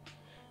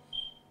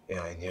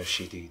 Yeah, I knew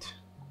she did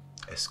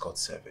escort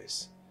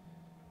service.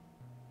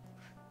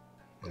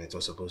 And it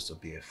was supposed to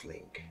be a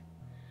fling.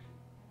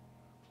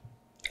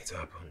 It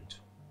happened.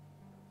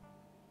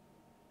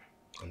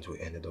 And we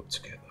ended up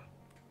together.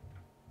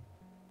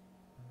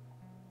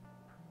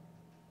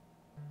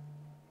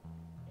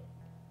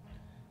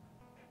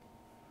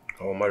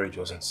 Our marriage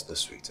wasn't the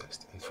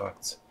sweetest. In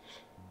fact,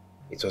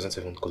 it wasn't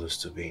even close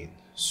to being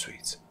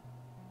sweet.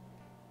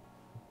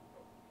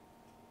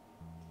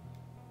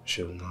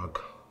 She would nag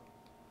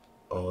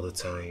all the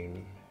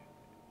time.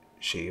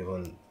 She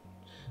even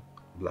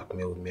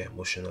blackmailed me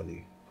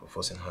emotionally for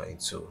forcing her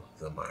into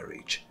the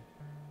marriage.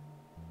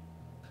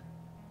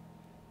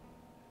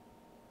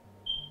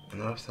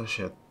 And after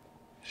she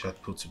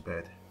had put to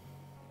bed,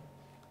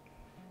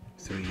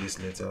 3 years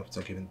later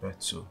after giving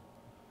birth to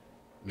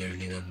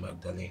Lynn and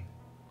Magdalene,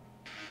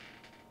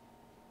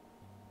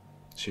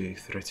 she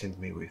threatened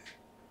me with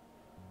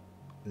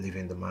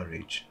leaving the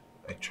marriage.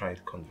 I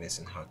tried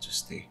convincing her to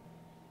stay,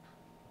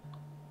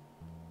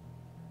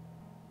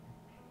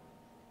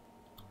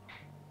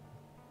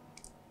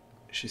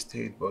 She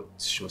stayed, but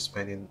she was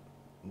spending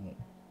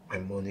my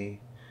money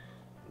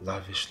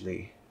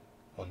lavishly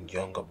on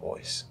younger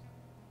boys.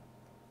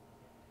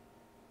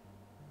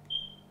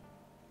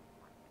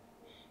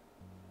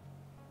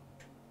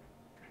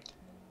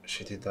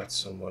 She did that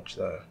so much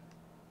that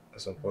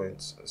at some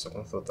point,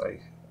 second thought, I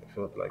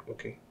felt like,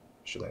 okay,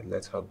 should I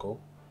let her go?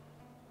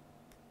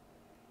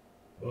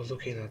 Well,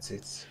 looking at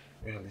it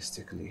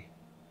realistically,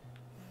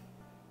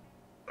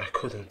 I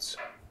couldn't.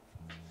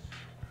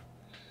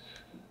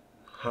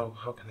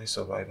 How can I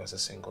survive as a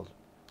single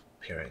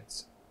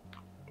parent?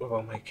 What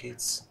about my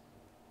kids?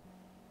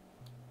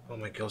 All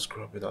my girls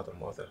grew up without a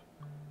mother.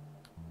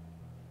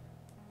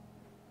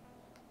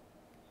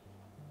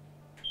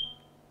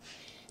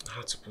 I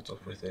had to put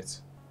up with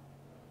it.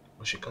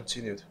 But she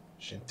continued.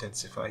 She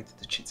intensified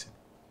the cheating.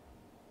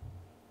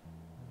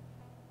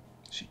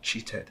 She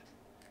cheated.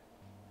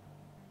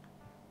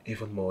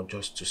 Even more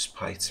just to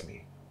spite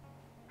me.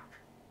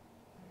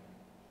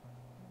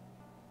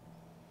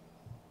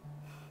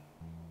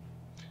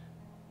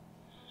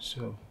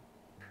 So,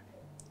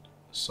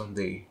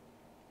 someday,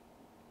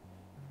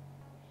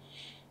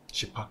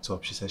 she packed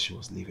up. She said she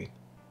was leaving.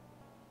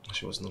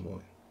 She was no more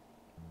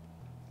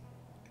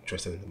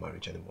interested in the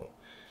marriage anymore.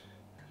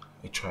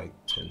 I tried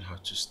telling her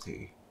to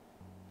stay,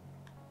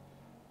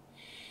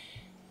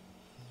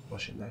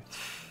 but she left.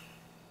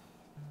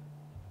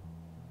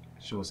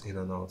 She was in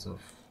and out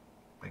of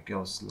my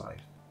girl's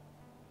life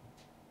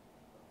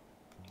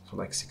for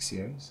like 6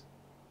 years.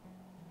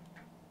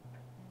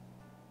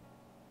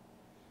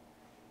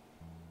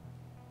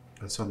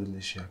 And suddenly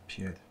she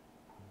appeared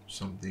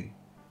someday,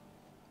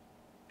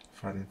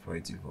 fighting for a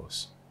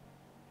divorce.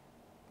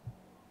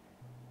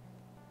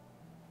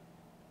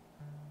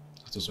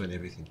 That was when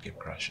everything came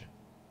crashing.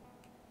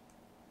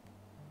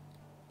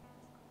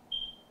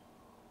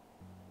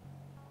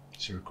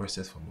 She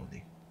requested for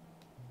money,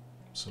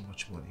 so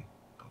much money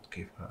I would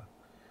give her.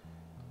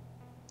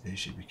 Then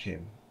she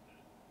became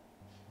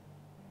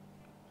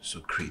so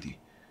greedy,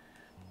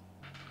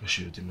 but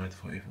she would demand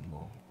for even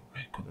more I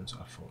couldn't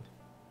afford.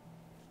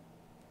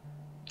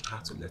 I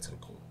had to let her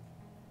go.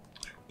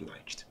 I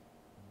obliged.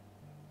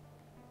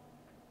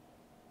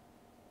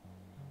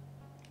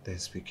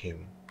 This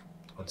became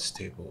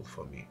unstable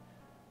for me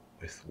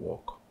with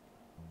work.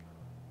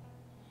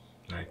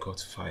 I got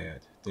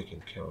fired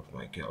taking care of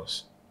my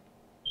girls.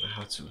 I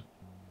had to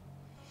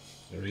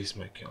raise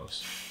my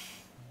girls.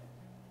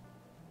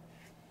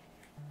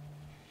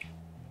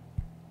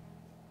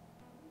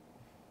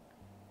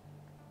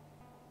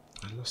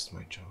 I lost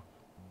my job.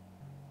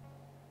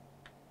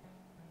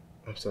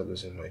 After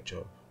losing my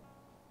job,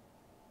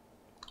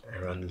 I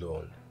ran low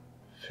on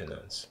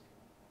finance.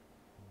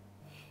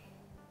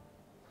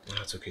 I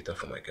had to cater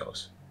for my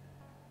girls.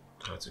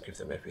 I had to give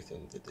them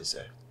everything they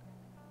deserved.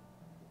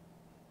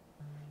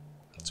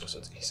 It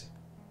wasn't easy.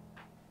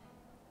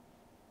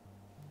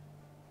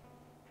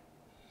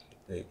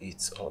 They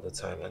eat all the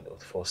time and they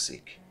would fall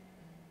sick.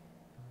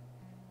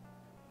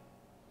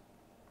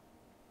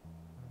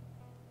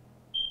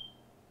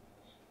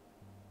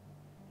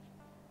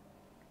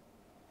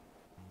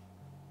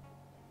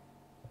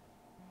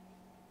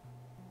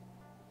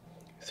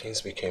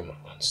 Things became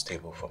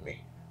unstable for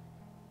me.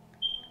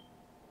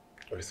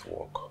 With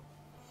work,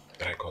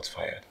 I got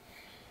fired.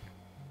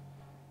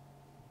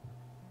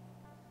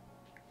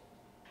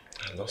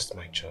 I lost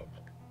my job,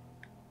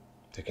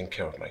 taking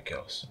care of my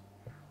girls.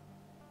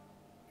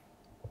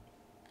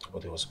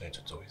 Nobody was going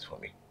to do it for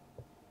me.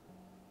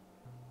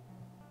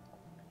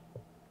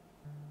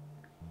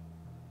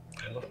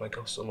 I love my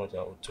girls so much that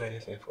I would do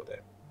anything for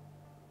them.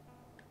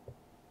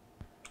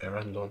 I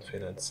ran loan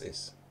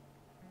finances,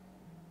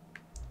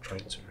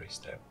 trying to raise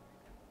them.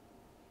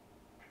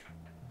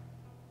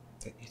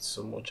 They eat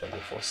so much and they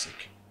fall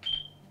sick.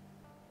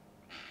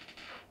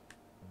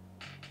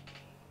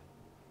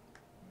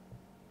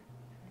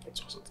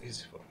 It wasn't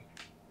easy for me.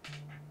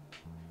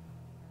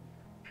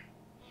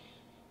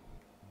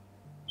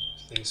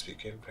 Things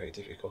became very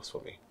difficult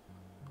for me.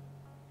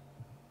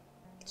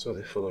 So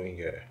the following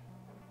year,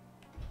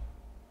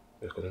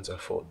 we couldn't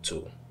afford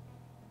to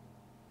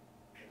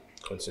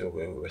continue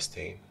where we were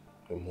staying.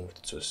 We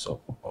moved to a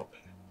suburb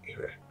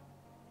area.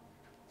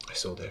 I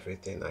sold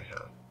everything I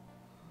have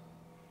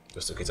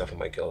just to cater for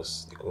my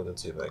girls. I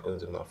couldn't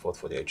even afford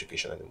for their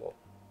education anymore.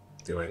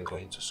 They weren't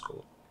going to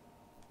school.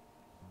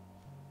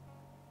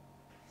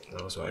 And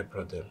that was why I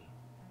brought them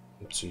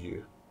to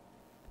you,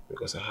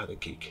 because I had a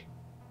gig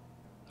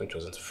which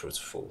wasn't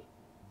fruitful.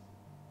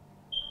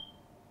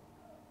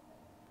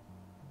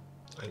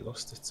 I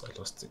lost it. I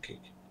lost the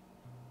gig.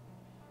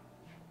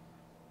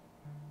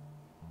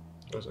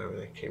 That's why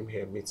when I came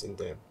here meeting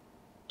them,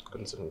 I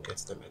couldn't even get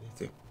them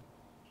anything.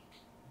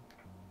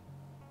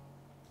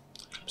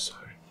 I'm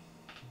sorry.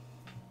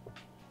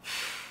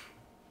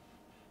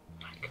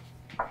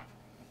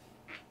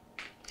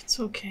 It's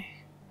okay.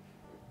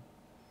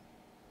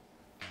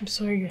 I'm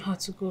sorry you had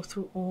to go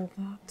through all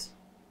that.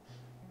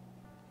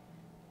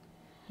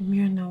 I'm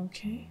here now,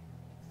 okay?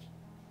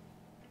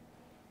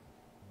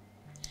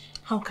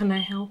 How can I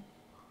help?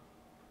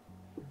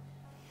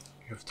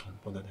 You've done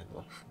more than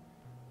enough.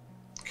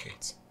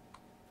 Kate,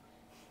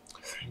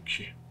 thank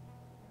you.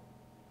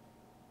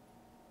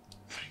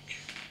 Thank you.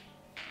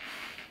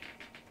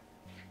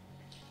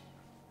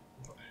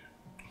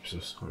 I'm so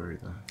sorry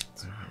that I had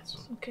to. It's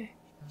okay.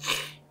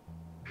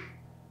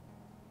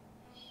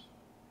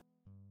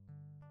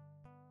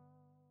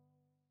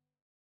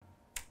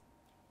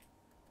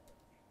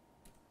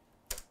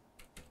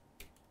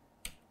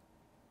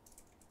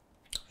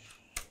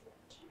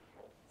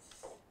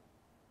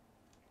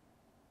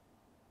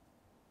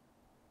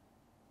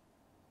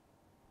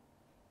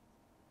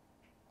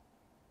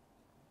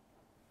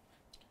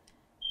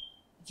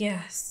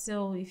 Yeah,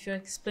 so if you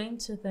explain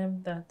to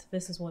them that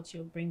this is what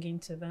you're bringing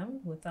to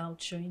them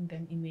without showing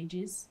them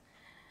images,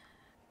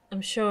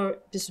 I'm sure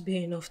this will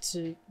be enough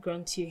to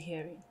grant you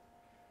hearing.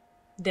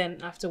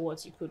 Then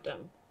afterwards you could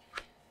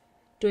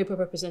do a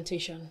proper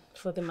presentation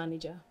for the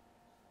manager.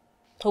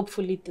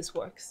 Hopefully this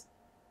works.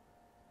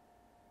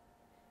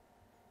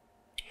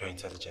 You're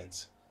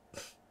intelligent.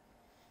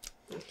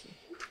 Okay.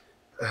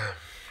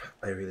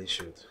 I really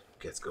should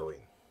get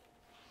going.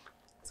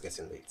 It's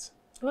getting late.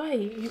 Why?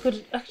 You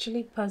could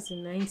actually pass the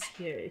night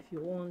here if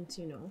you want,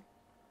 you know.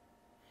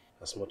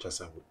 As much as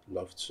I would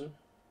love to,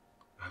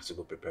 I have to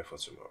go prepare for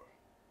tomorrow.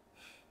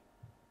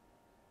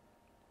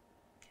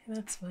 Okay,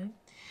 that's fine.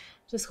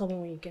 Just call me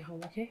when you get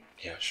home, okay?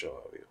 Yeah, sure,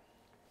 I will.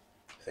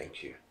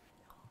 Thank you.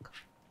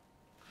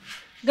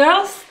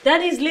 Girls,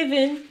 Daddy's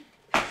leaving.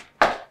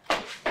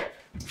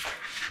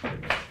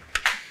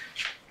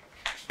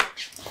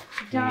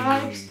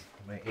 Dad,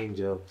 My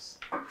angels.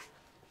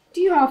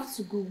 do you have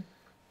to go?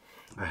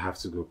 I have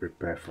to go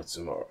prepare for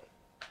tomorrow.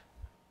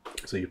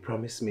 So you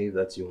promise me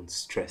that you won't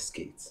stress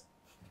Kate?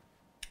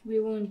 We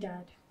won't,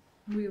 Dad.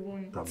 We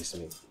won't. Promise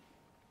me.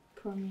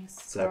 Promise.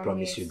 So I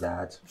promise you,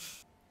 Dad.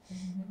 I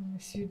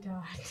promise you,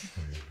 Dad.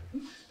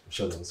 I'm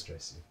sure that won't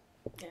stress you.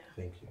 Yeah.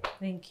 Thank you.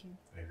 Thank you.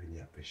 I really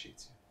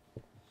appreciate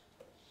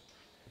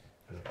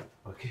you.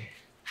 Okay.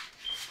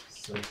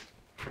 So,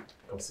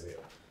 come sit here.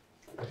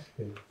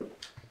 Okay.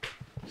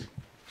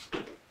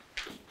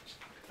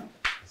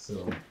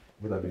 So,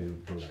 what have you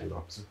been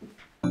up to?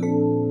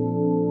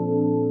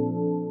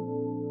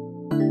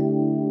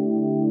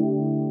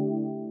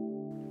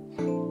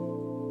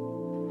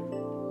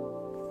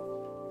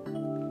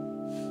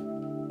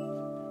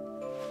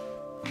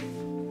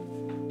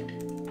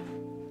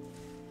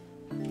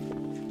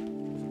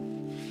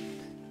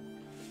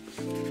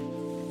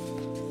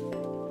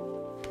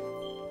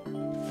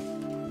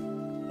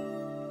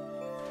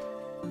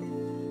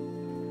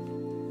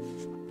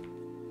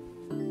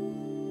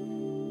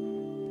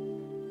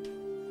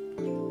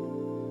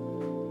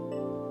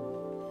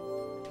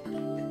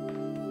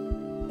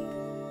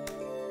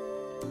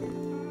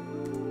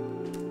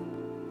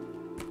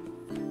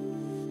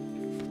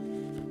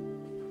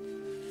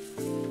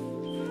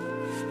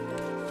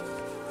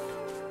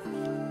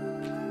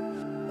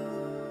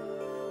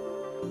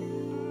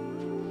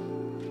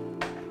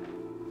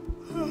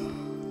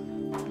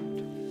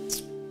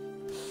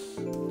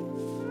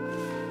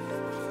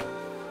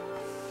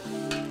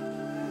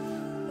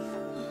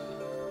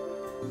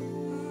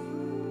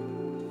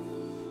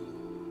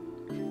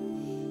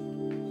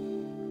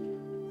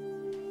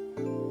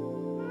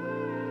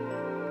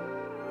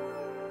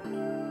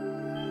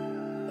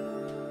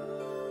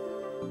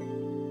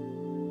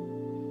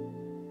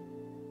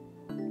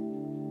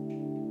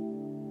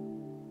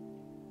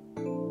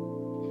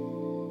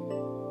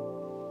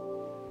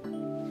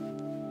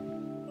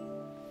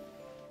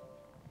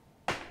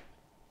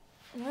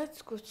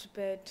 Let's go to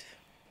bed.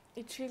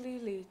 It's really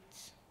late.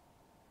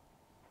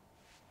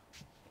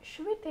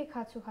 Should we take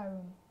her to her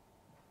room?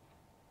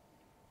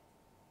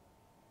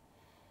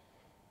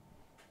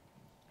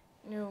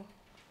 No.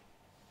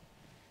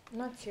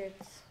 Not yet.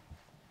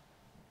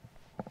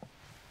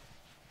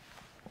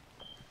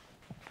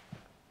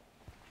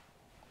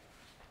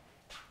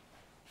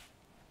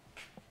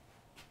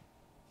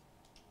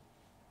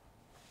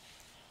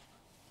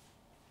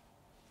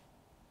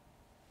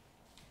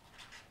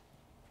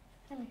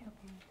 Let me help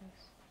you with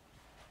this.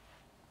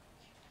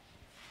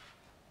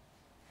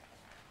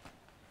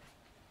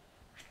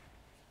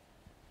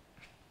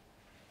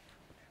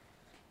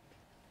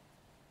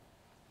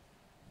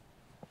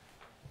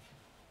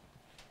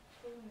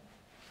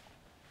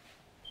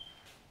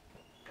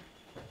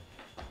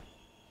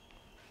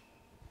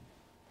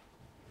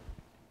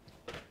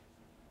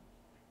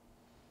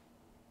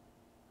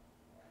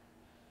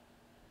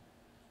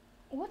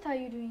 What are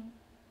you doing?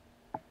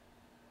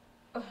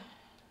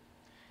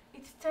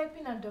 It's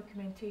typing and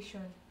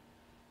documentation.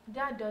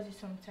 Dad does it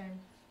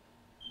sometimes.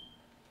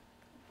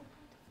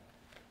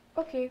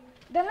 Okay,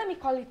 then let me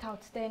call it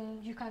out,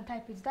 then you can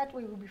type it. That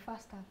way it will be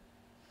faster.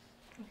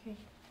 Okay.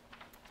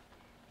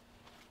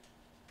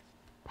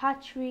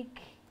 Patrick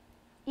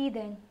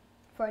Eden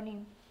for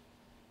name.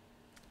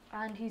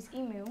 And his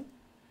email,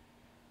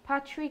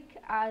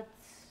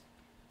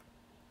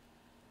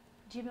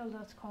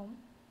 patrick@gmail.com.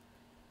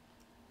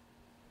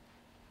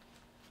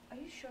 Are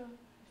you sure?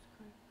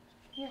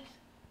 Yes, it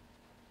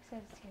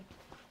says it here.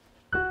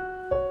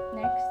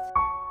 Next.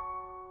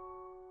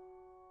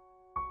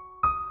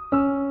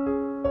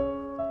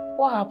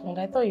 What happened?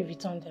 I thought you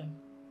returned them.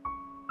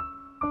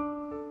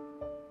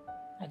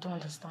 I don't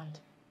understand.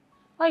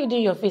 Why are you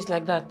doing your face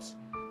like that?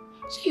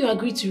 So you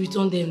agreed to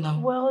return them now?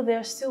 Well,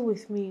 they're still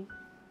with me.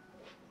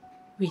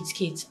 Wait,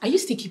 Kate, are you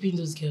still keeping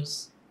those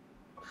girls?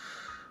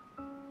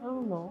 I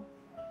don't know.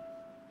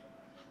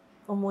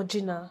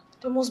 Gina,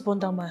 they almost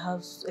burned down my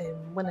house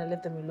when I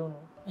left them alone.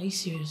 Are you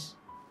serious?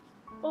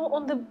 Well,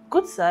 on the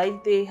good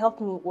side, they helped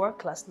me with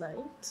work last night,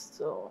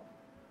 so...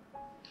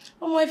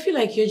 I feel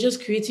like you're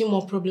just creating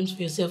more problems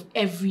for yourself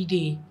every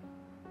day.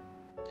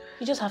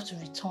 You just have to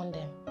return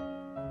them.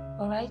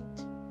 Alright?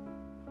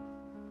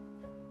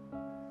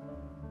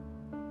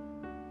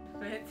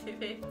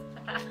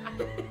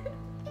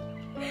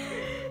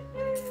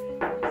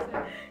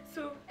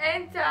 So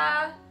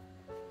enter.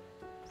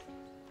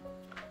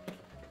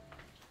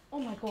 Oh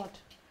my god.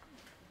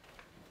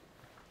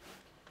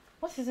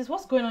 What is this?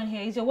 What's going on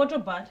here? Is your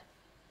wardrobe bad?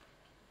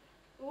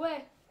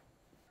 Where?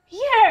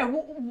 Here!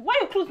 Why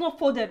are your clothes not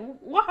folded?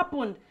 What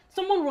happened?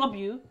 Someone robbed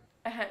you?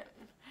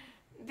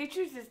 The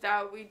truth is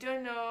that we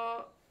don't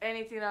know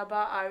anything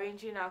about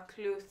arranging our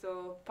clothes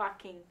or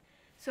packing.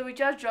 So we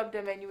just drop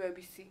them anywhere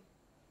we see.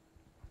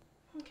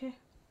 Okay,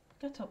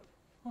 get up.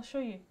 I'll show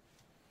you.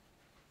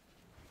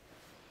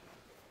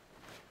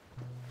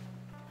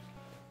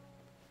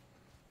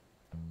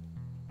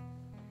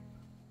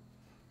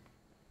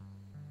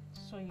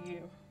 So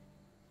you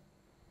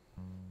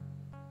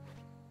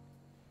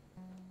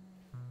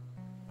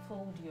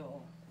fold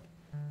your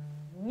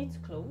neat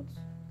clothes.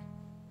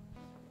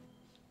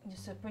 You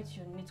separate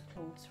your neat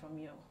clothes from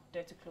your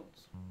dirty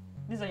clothes.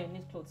 These are your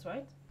neat clothes,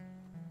 right?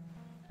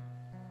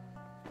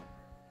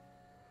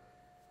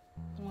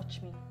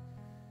 Watch me.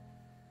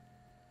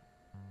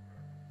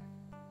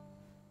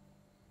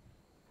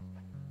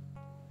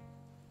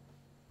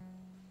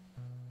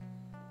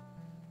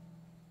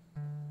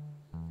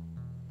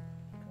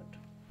 Good.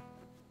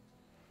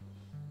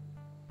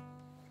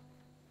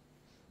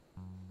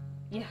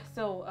 Yeah,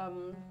 so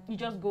you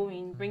just go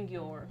in, bring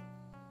your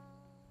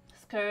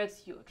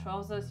skirts, your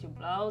trousers, your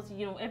blouse,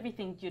 you know,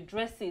 everything, your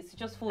dresses, you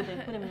just fold them,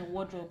 put them in a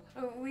wardrobe.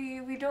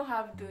 We don't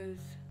have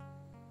those.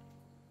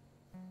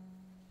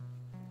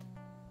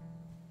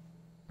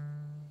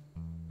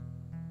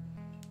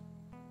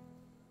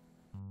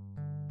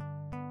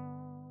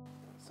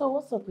 So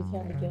what's up with you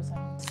and the girls?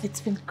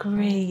 It's been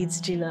great,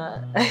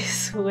 Gina. I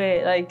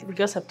swear, like, the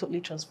girls have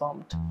totally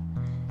transformed.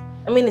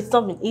 I mean, it's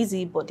not been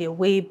easy, but they're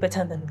way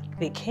better than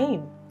they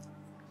came.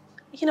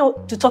 You know,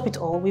 to top it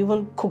all, we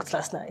even cooked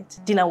last night.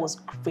 Dinner was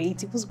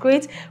great. It was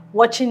great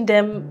watching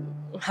them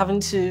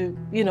having to,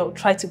 you know,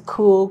 try to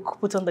cook,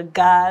 put on the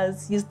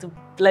gas, use the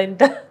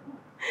blender.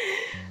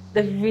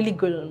 They're really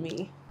good on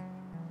me.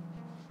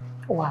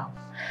 Wow.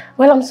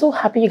 Well, I'm so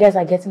happy you guys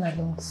are getting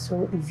along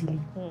so easily.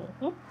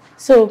 Mm-hmm.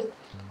 So,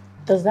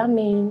 does that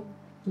mean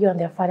you and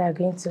their father are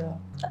going to...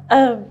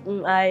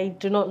 I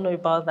do not know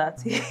about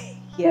that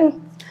yet.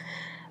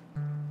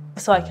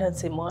 So I can't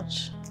say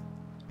much.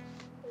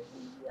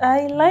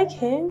 I like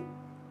him,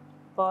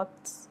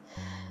 but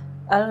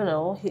I don't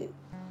know.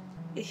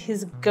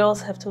 His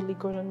girls have totally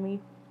grown on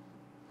me.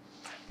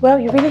 Well,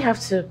 you really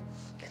have to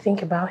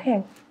think about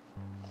him.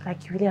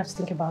 Like, you really have to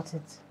think about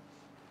it.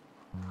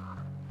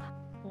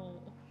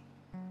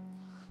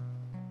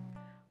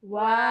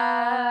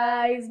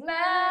 Wise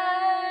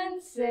man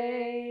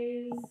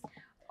says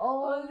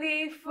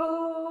only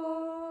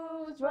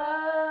fools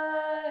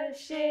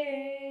rush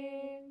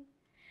in,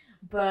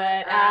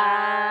 but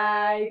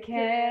I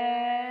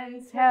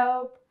can't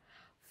help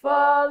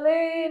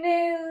falling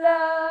in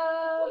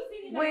love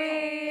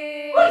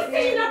with. Who is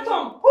singing that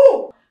song?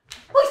 Who?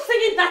 Who's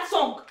singing that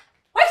song?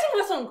 Why sing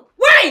that song?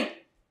 Why?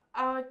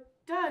 Our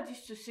dad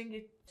used to sing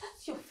it.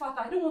 That's your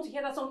father. I don't want to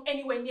hear that song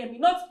anywhere near me.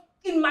 Not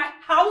in my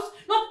house,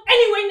 not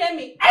anywhere near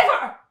me,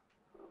 ever!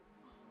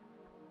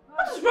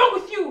 What is wrong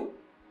with you?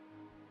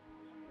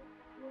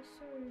 Oh,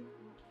 sorry.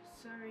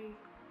 Sorry.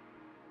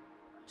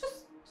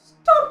 Just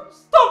stop!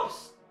 Stop!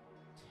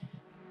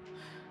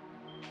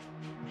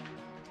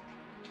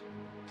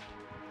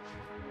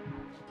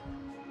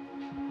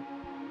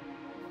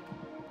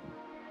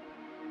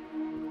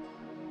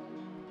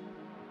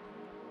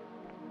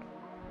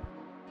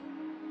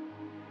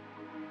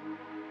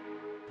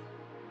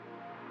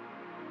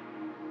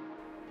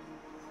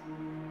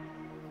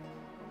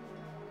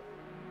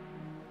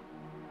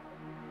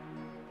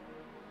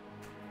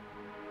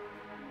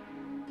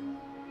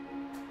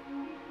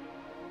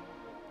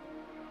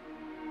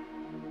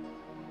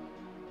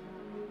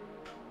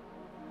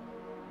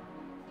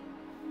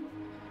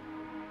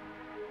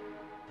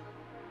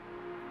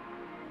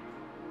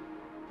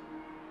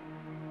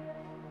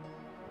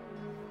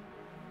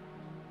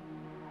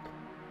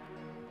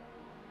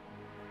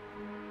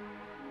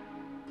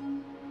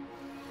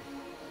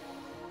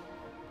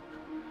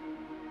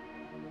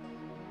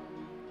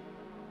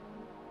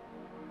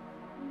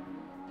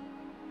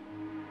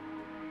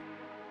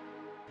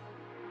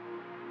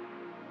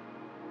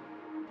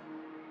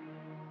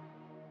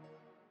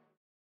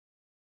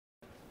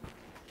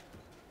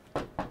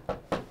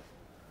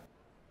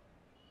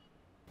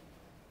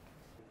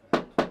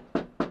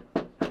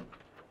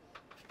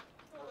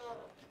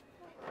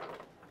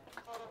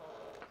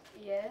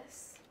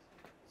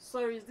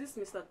 Sorry, is this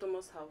Mr.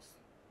 Thomas' house?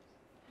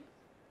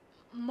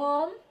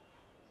 Mom?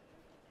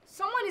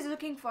 Someone is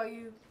looking for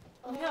you.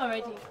 I'm here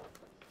already.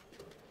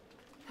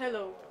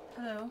 Hello.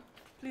 Hello?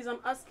 Please, I'm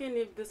asking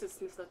if this is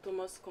Mr.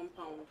 Thomas'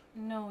 compound.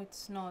 No,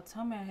 it's not.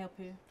 How may I help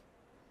you?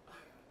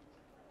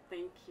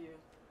 Thank you.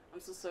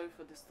 I'm so sorry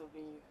for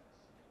disturbing you.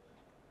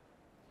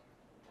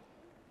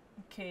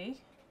 Okay.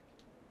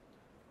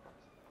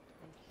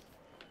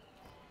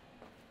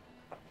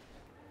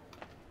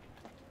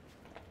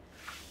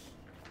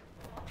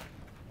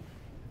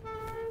 Her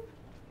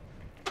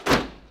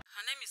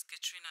name is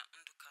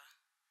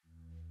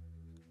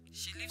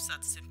She lives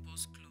at St.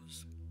 Paul's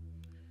Close.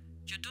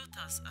 Your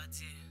daughters are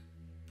there,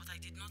 but I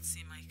did not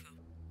see Micheal.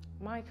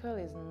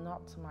 Micheal is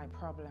not my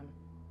problem.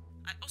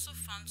 I also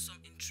found some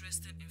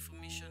interesting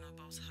information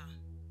about her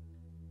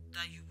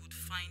that you would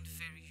find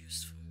very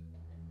useful.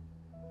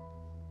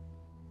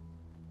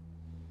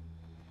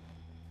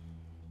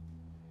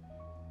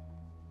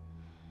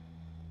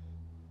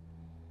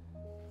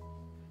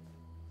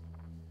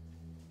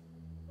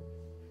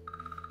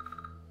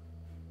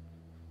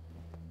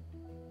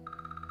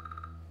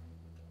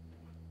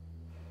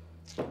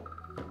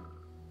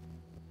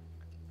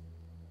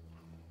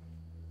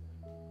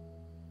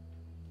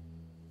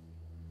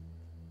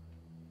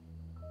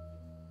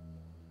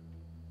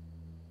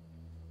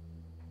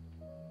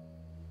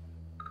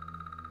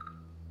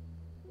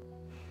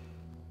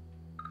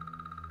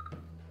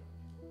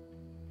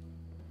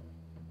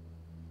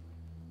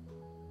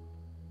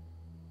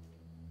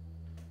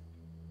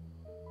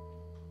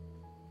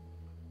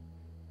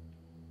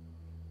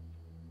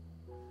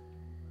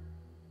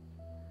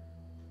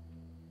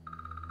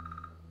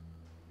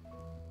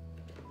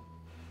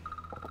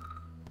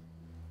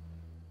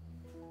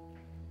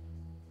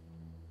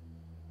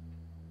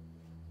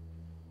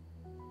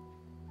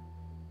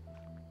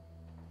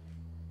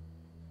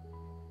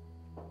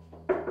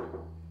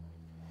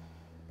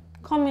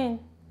 Come in.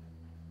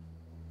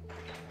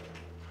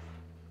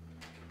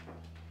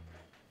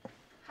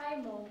 Hi,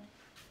 Mom.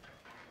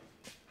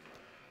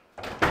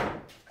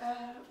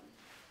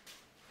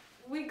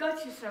 We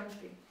got you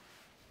something.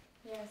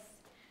 Yes.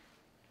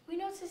 We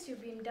noticed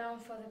you've been down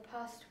for the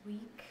past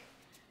week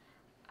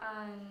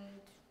and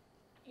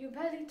you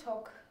barely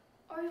talk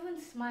or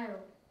even smile.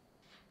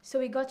 So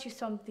we got you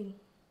something.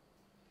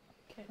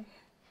 Okay.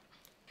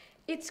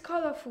 It's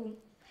colorful.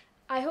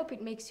 I hope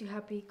it makes you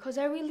happy because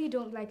I really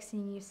don't like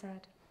seeing you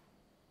sad.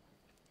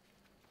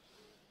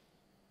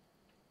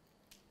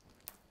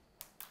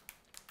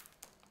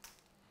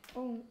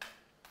 Oh,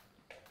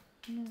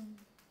 no.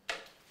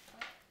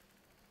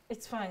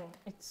 It's fine.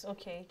 It's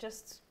okay.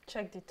 Just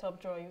check the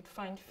top drawer. You'd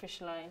find fish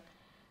line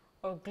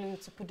or glue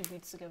to put the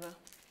beads together.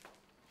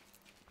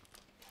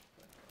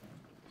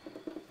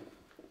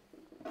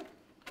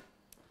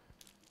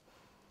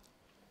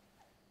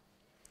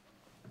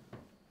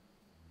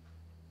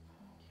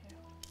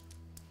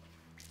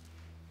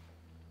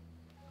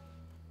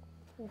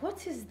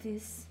 What is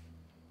this?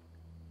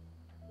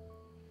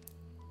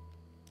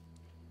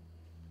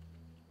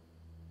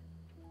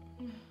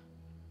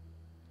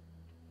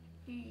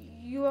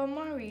 You are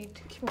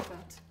married. Give me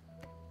that.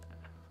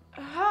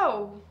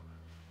 How?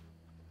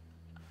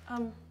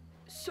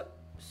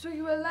 So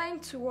you were lying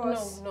to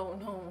us?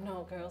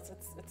 No, girls.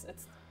 It's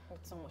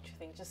not what you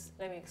think. Just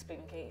let me explain,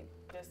 okay?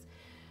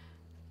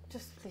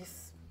 Just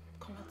please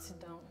come and sit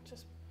down.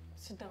 Just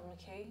sit down,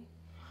 okay?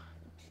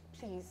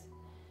 Please.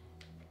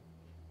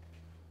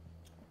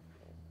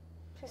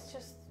 Please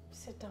just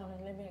sit down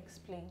and let me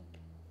explain.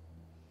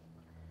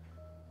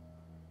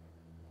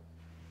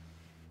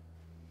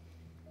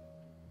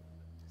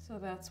 So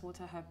that's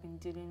what I have been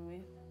dealing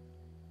with.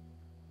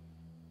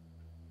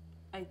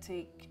 I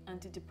take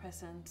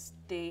antidepressants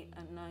day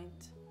and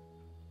night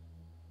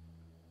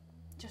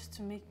just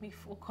to make me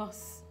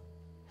focus,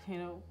 you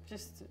know,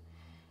 just to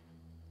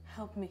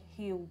help me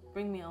heal,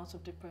 bring me out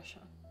of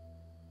depression.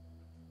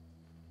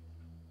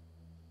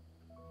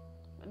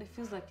 But it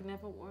feels like it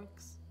never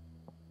works.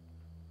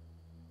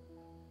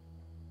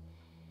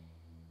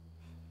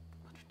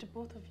 But with the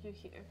both of you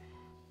here,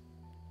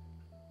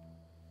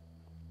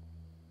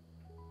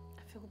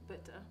 I feel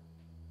better.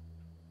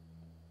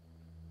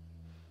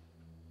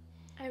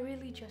 I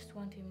really just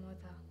want a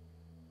mother.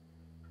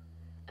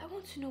 I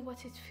want to know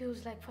what it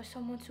feels like for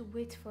someone to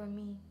wait for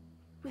me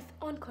with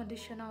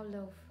unconditional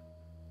love.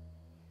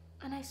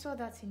 And I saw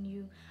that in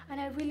you, and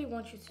I really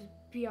want you to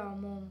be our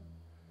mom.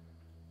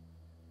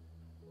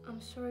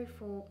 I'm sorry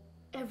for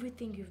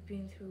everything you've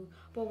been through,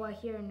 but we're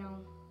here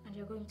now, and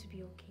you're going to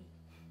be okay.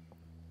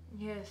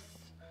 Yes,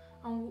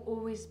 and we'll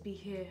always be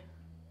here.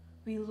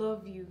 We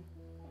love you.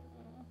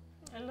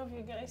 I love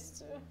you guys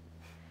too.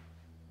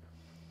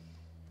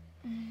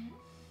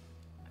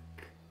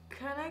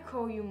 Can I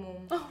call you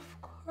Mom?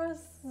 Of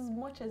course, as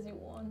much as you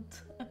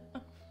want.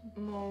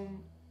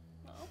 Mom.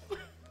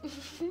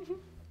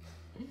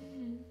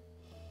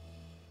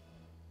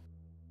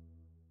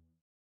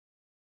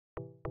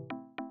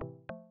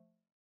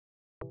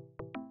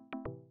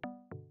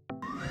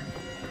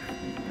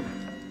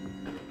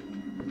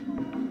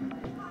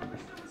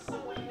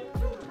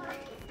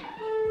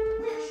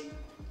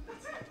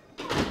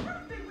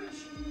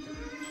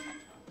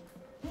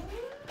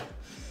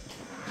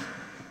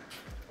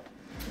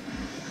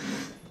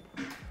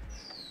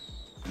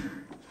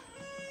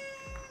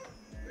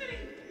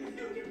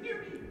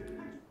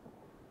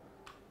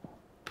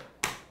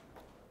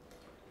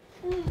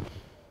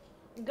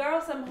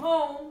 Girls, I'm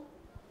home.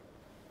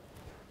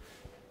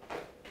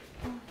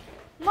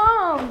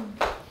 Mom!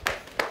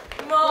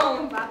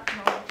 Welcome back,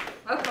 Mom.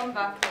 Welcome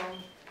back,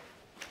 Mom.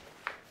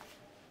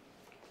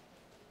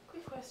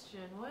 Quick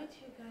question. Why do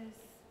you guys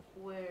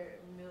wear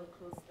male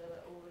clothes that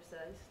are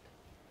oversized?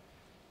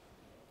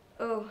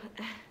 Oh,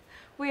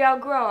 we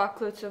outgrow our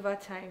clothes over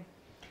time.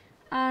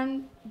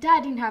 And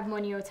Dad didn't have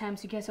money or time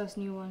to get us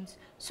new ones.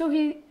 So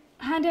he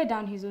handed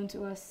down his own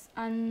to us.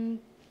 And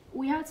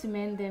we had to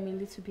mend them a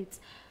little bit.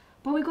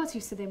 But we got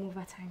used to them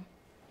over time.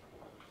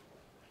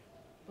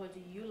 But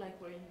do you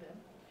like wearing them?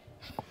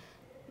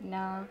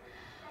 Nah.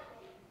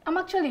 I'm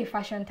actually a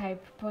fashion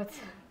type, but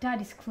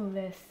Dad is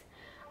clueless.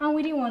 And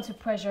we didn't want to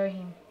pressure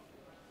him.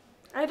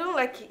 I don't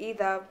like it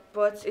either,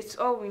 but it's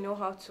all we know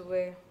how to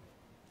wear.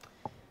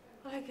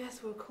 Well, I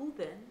guess we're cool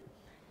then.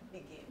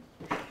 Begin.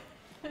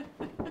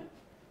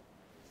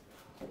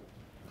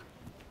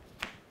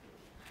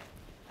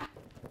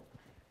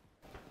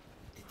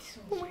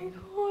 Oh my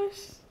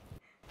gosh.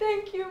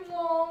 Thank you,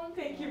 Mom.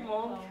 Thank you,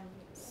 Mom.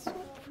 So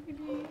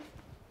pretty.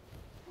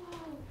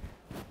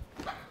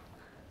 Wow.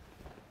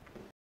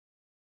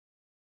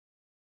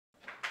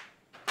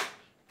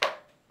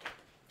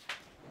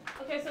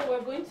 Okay, so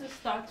we're going to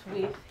start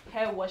with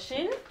hair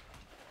washing.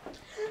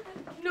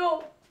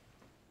 No.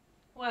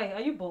 Why?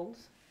 Are you bald?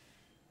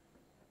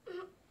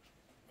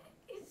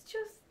 It's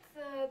just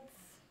that...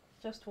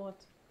 Just what?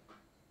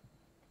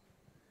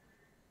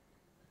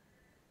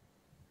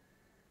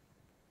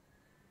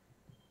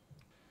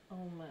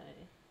 Oh my.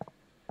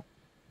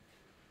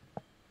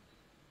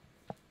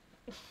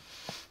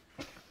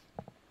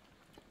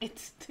 It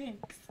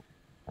stinks.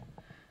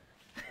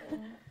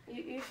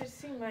 You should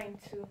see mine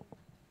too.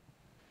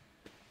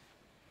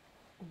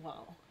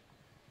 Wow.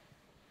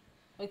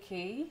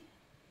 Okay.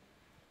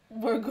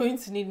 We're going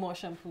to need more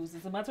shampoos.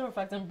 As a matter of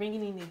fact, I'm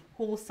bringing in a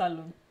whole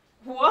salon.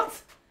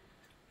 What?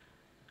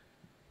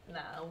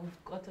 Nah,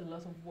 we've got a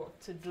lot of work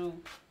to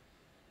do.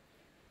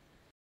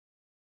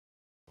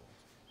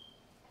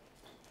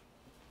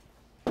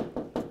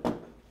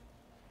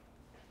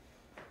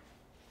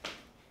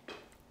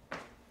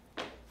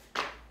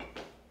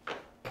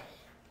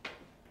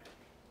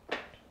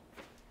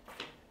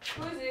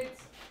 Who is it?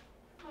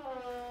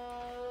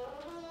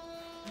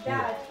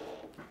 Dad.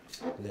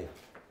 Lynn.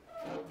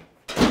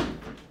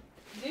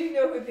 Do you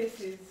know who this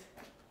is?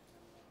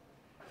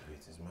 Wait,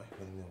 is my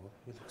wedding Noba?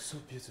 You look so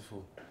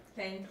beautiful.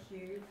 Thank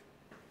you.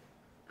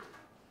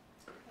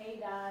 Hey,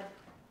 Dad.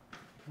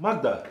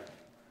 Magda!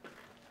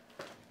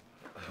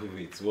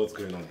 Wait, what's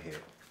going on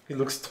here? He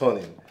looks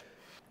stunning.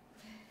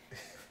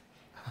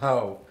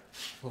 How?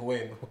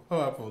 When? What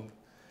happened?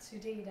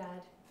 Today,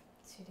 Dad.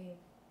 Today.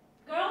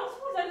 Girls,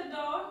 who's at the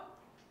door?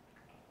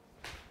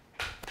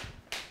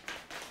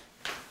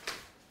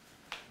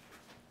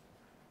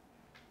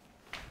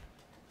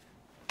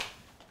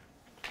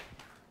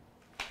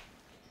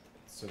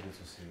 So good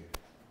to see you.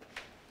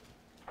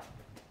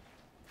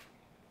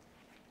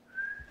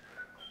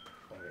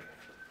 Okay.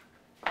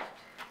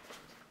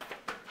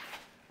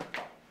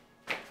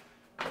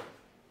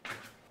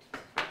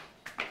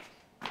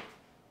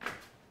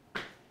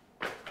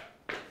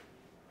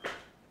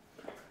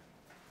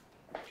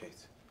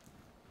 Kate,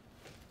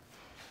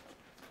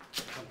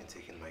 I've been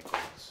taking my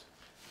calls.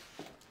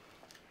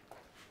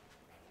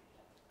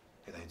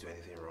 Did I do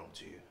anything wrong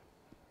to you?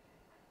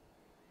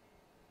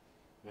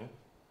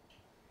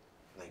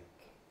 Like,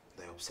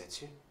 did I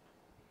upset you?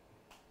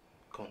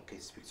 Come on,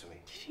 please speak to me.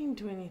 You didn't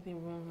do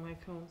anything wrong,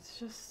 Michael. It's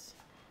just...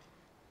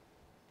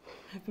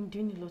 I've been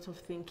doing a lot of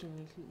thinking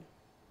lately.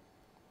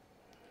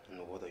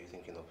 No, what are you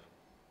thinking of?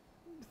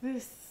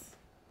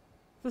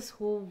 This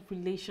whole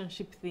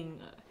relationship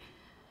thing.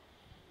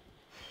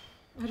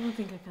 I don't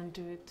think I can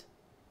do it.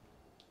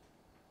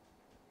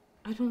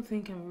 I don't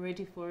think I'm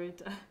ready for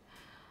it.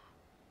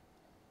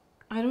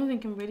 I don't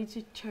think I'm ready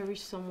to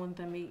cherish someone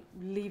that may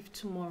leave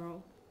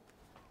tomorrow.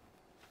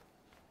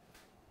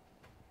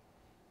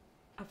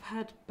 I've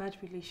had bad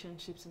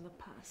relationships in the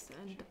past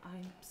and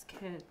I'm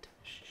scared.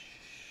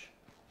 Shh.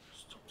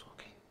 Stop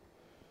talking.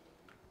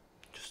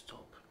 Just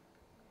stop.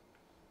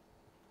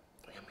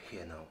 I am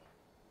here now.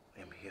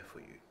 I am here for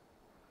you.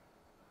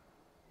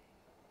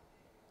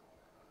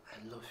 I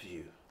love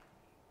you.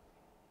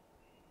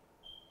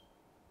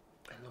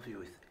 I love you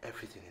with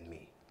everything in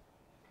me.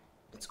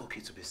 It's okay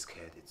to be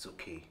scared. It's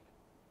okay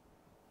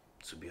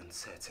to be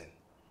uncertain.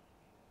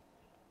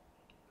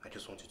 I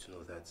just want you to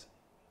know that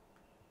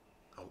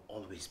I'll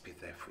always be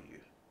there for you.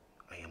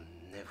 I am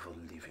never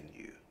leaving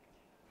you.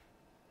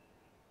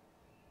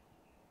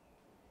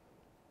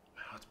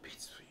 My heart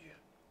beats for you.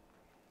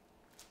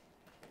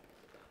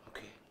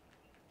 Okay?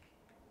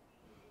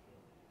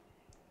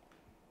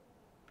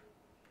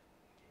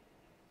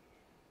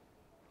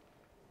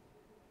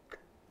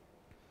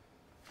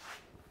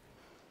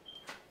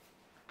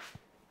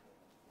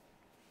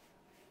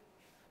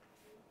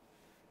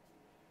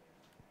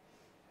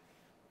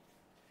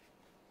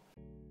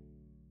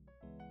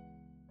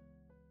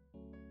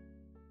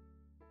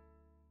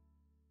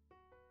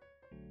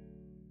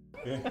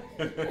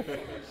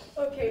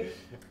 Okay,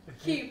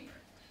 keep.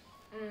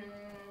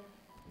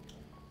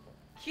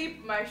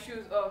 Keep my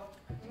shoes off.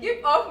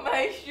 Keep off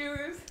my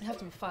shoes. You have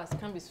to be fast,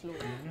 can't be slow.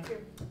 Okay.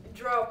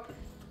 Drop.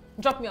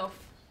 Drop me off.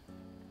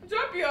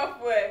 Drop you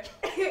off where?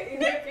 Okay,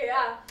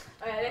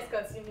 alright, let's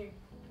continue.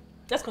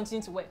 Let's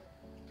continue to where?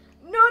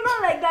 No,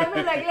 not like that. I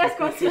mean, like, let's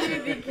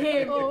continue the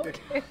game. Oh,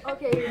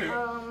 Okay,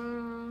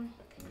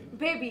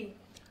 baby.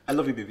 I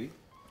love you, baby.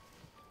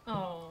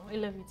 Oh, I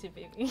love you too,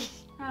 baby.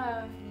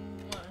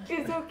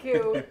 It's okay.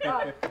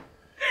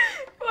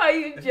 Why are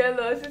you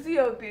jealous? Is he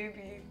your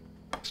baby?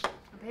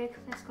 Beck,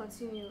 let's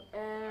continue.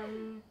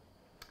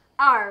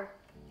 R.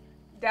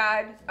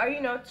 Dad, are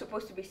you not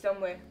supposed to be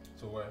somewhere?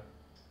 So where?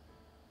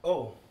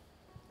 Oh.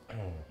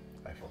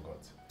 I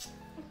forgot.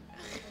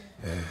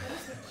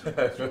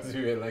 I thought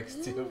you were like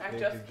still I playing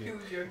just the game.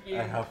 killed your game.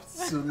 I have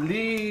to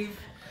leave.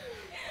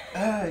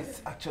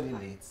 It's actually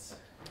late.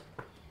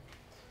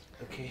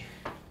 Okay.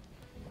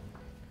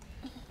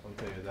 I'll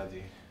tell your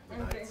daddy. Good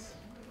Okay. night.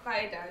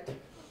 Bye, Dad.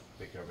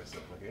 Take care of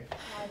yourself, okay?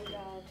 Hi,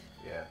 Dad.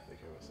 Yeah, take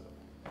care of yourself.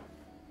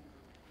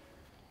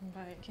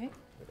 Bye, okay?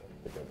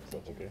 Take care of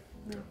yourself, okay?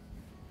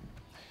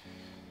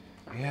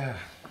 Yeah.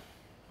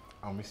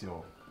 I'll miss you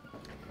all.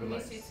 Good night.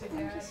 Miss you too,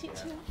 Dad. Miss you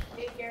too.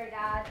 Take care,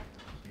 Dad.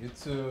 You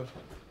too.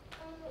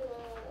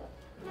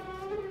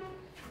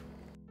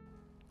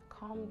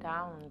 Calm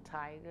down,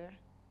 Tiger.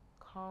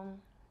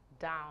 Calm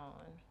down.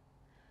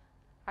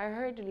 I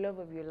heard the love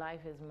of your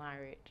life is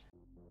married.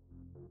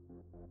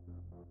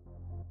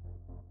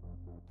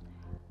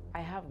 I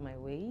have my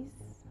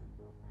ways.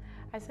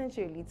 I sent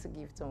you a little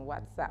gift on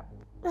WhatsApp.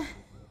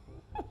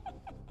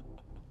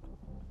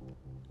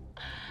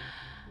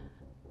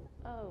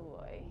 Oh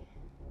boy.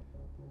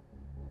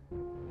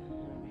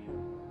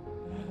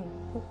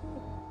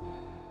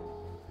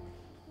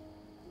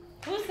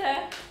 Who's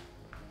there?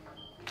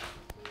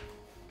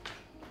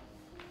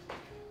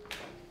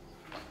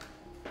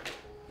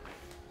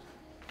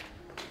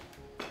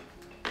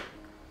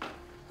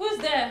 Who's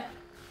there?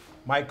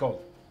 Micheal.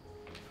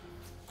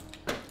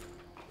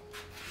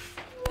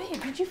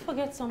 Babe, did you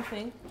forget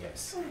something?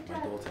 Yes, my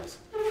daughters.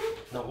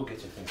 Now go get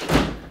your things.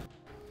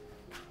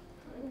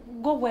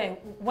 Go where?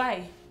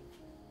 Why?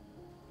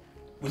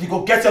 Will you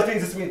go get your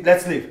things this minute?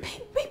 Let's leave.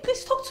 Babe,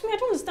 please talk to me. I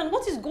don't understand.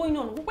 What is going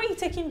on? Why are you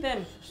taking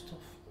them? First off,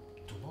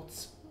 do not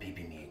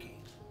baby me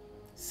again.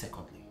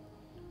 Secondly,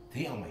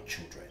 they are my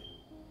children,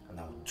 and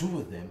I will do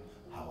with them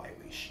how I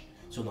wish.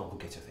 So now go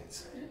get your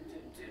things.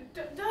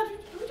 Dad,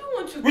 we don't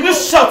want to Will you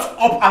shut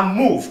up and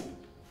move?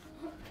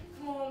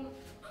 Mom,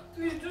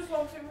 please do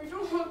something. We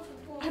don't want to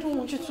go. I don't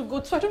want you to go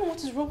too. I don't know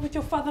what is wrong with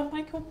your father,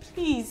 Micheal.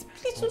 Please,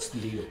 please Don't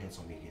lay your hands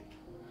on me again.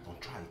 Don't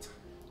try it.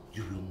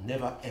 You will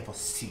never ever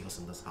see us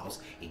in this house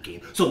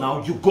again. So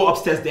now you go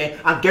upstairs there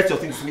and get your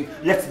things to me.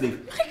 Let's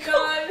leave.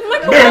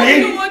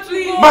 Magdalene!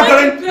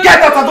 Magdalene,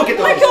 get out and don't get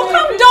out. Micheal,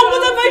 calm down.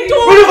 What have I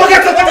done? Will you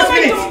forget your things this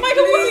minute?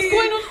 Micheal, what is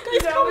going on?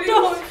 Guys, calm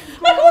down.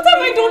 Micheal, what have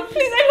I done?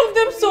 Please, I love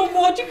them so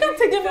much. You can't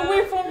take them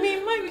away from me,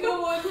 Micheal. We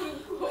don't want to go.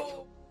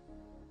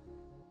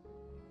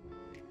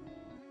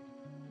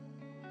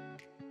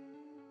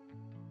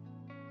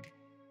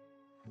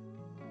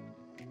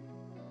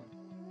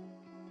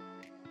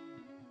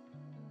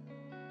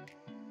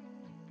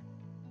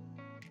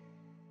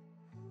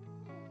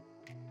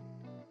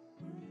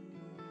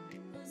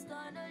 Who's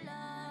gonna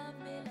love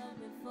me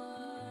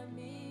for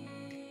me?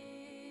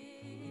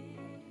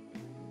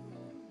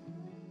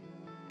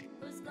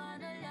 Who's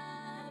gonna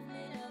love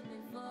me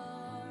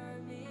for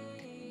me?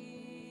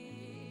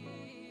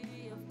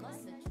 Of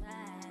course I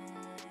tried.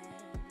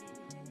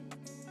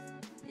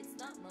 It's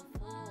not my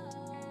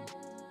fault.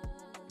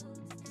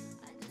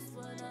 I just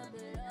wanna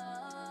belong.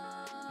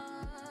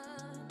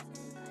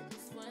 I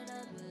just wanna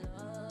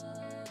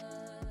belong.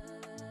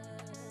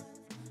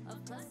 Of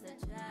course I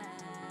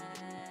tried.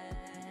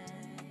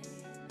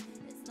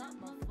 It's not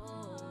my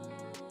fault.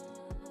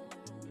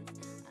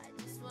 I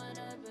just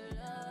wanna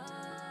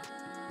belong.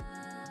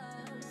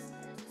 I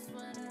just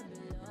wanna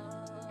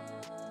belong.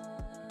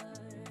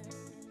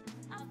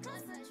 Of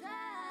course I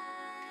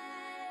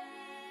tried.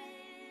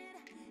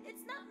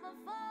 It's not my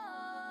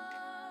fault.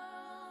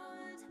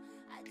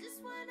 I just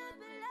wanna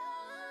belong.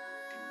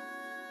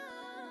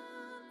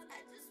 I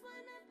just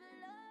wanna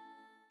belong.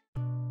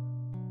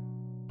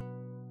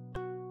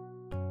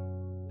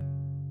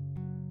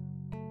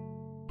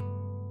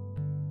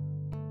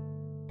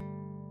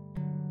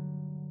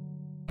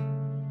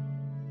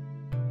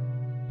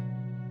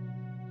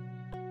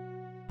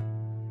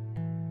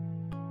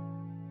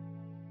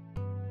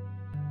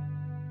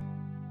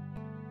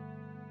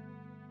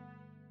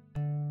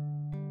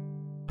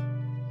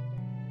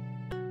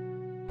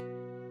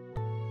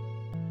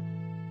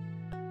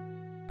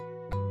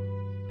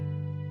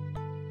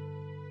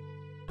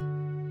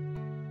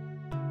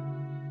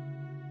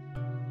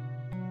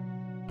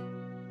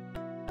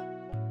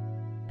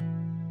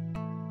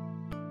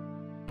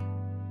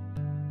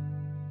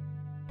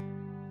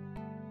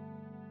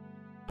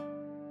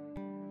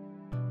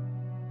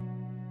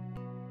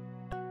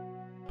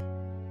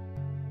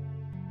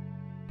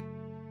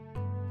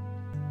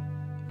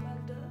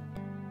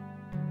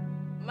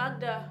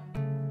 Magda?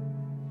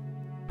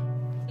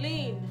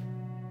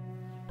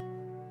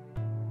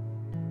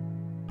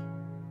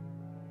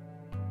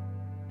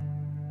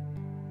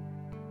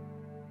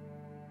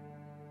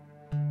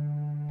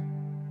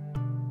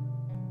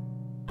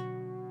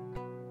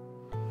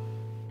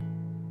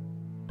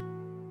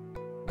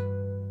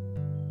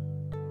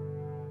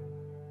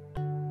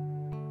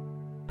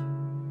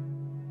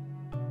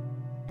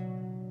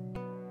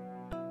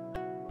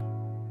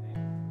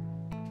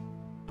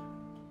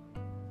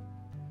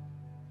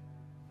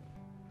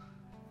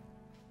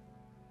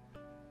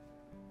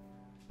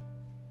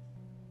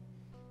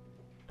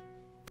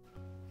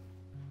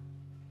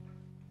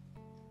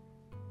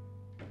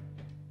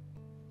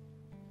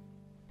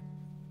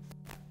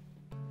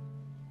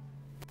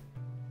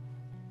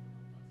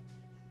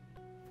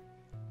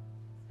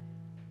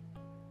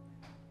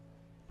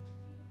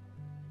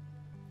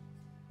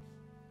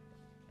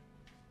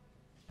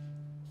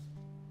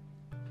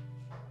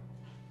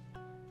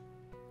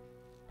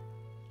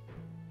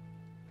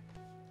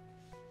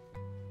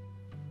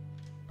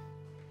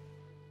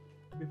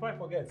 before I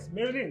forget.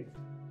 Marilyn!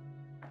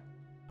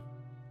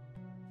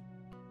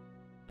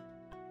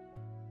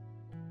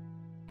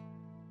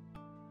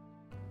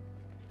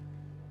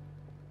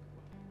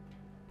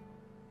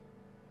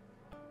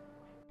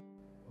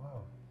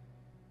 Wow,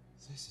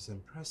 this is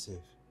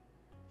impressive.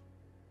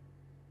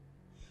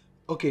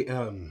 Okay,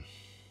 I'm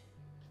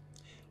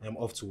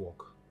off to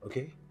work,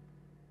 okay?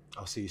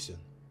 I'll see you soon.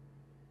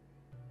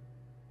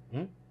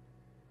 Hmm?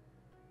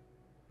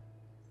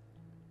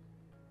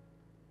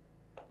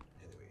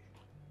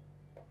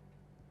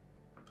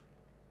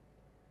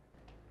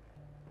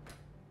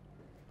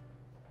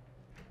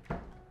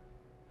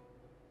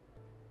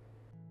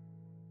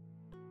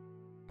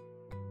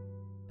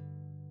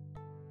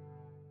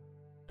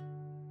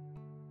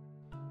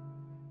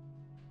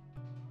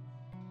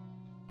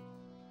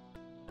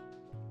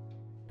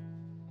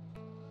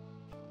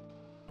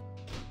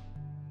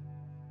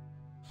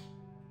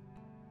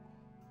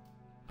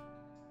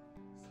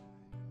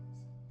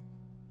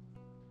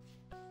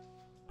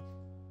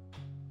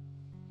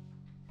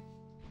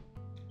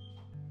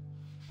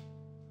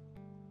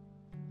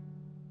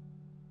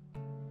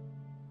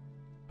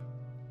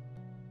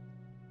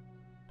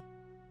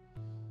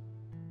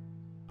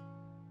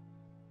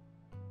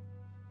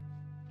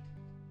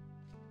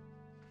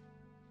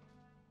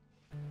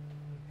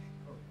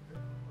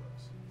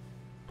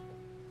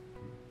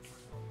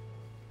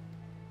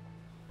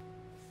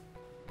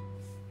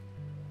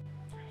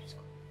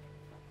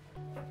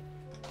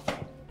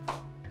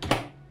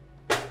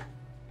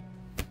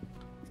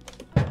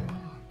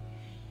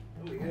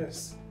 Anyway.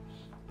 Yes,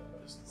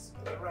 just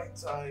at the right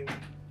time.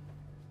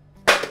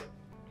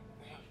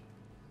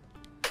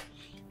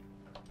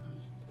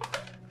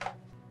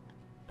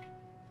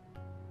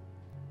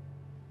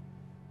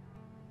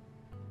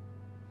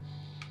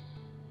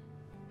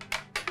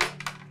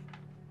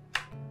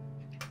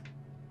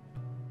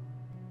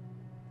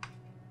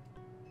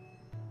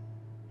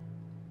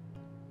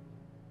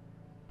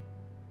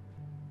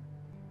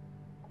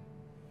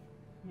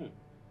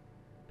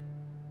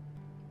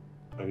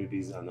 Maybe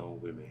these are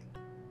not women.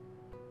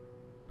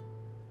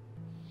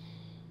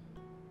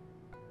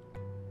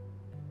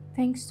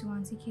 Thanks to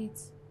Auntie Kate.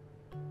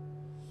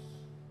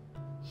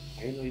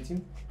 Are you not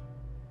eating?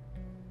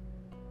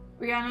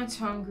 We are not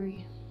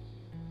hungry.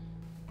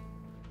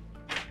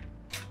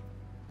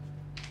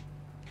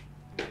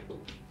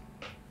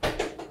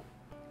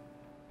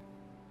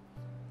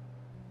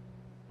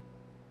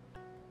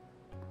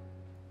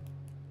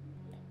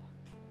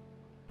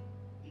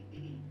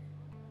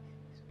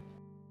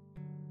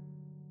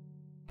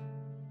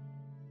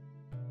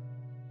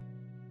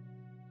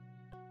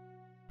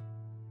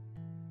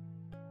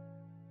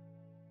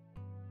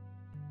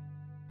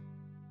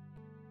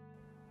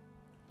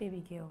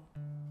 Baby girl,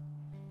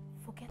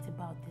 forget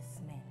about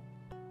these men.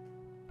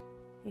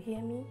 You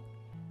hear me?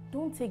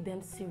 Don't take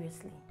them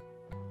seriously.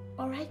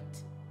 Alright?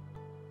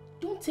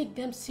 Don't take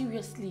them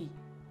seriously.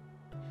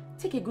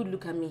 Take a good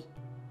look at me.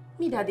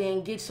 Me that they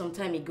engaged some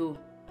time ago.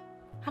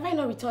 Have I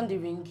not returned the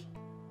ring?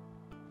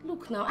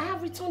 Look now, I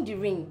have returned the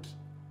ring.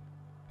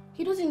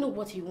 He doesn't know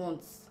what he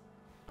wants.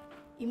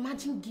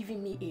 Imagine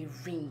giving me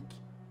a ring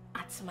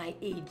at my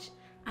age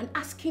and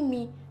asking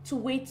me to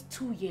wait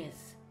 2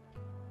 years.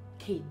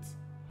 Kate,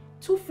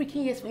 2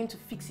 freaking years for him to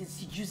fix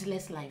his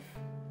useless life.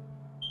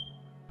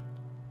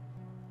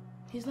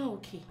 He's not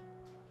okay.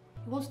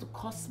 He wants to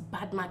cause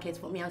bad market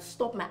for me and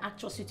stop my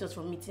actual suitors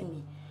from meeting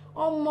me.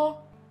 Omo,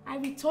 I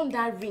returned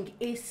that ring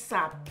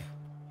ASAP.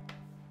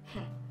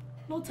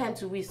 No time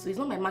to waste, so it's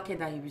not my market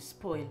that he will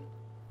spoil.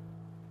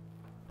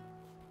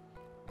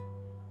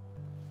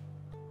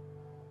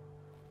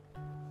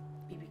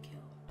 Baby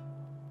girl,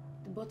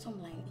 the bottom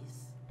line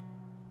is,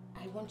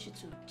 I want you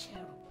to cheer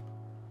up.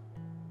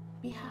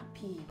 Be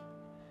happy.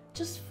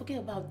 Just forget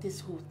about this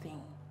whole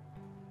thing.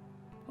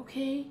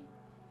 Okay?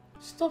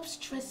 Stop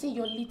stressing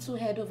your little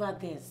head over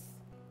this.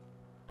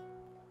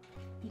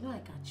 You know I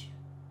got you.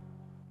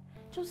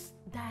 Just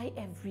die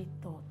every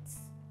thought.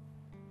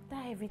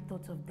 Die every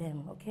thought of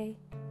them, okay?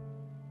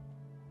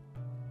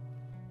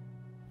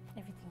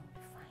 Everything will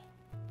be fine.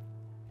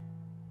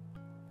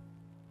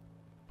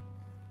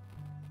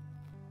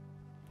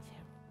 Cheer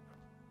up.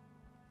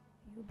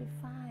 You'll be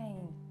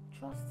fine.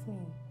 Trust me.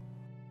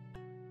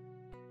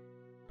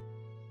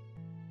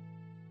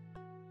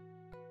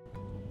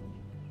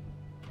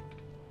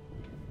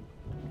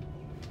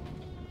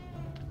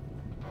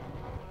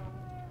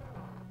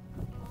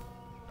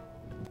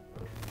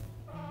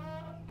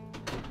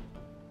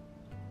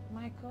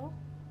 Michael?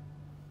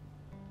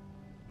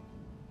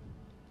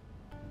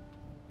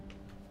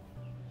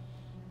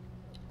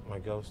 My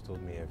girls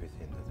told me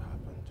everything that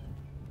happened,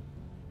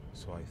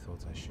 so I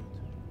thought I should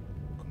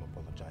come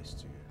apologize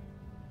to you.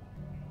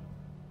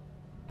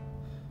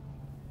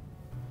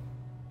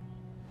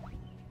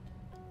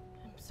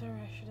 I'm sorry,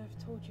 I should have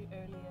told you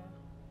earlier.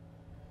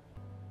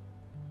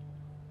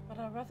 But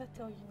I'd rather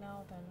tell you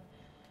now than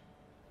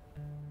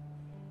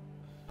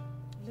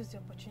lose the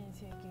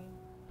opportunity again.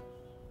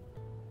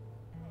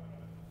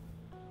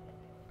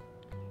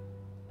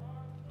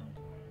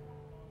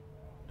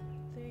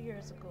 3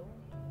 years ago,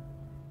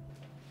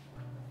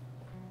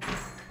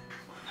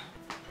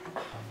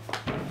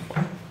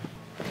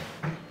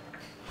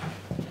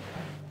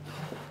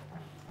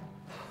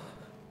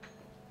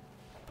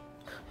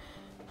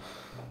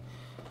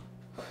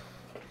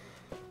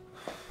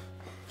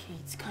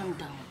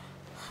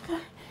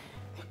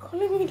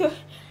 calling me that.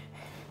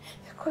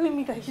 You're calling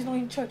me that he's not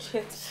in church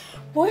yet.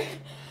 Why?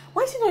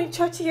 Why is he not in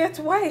church yet?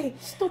 Why?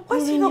 Stop Why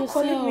is he not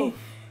yourself. calling me?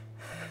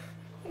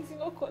 Why is he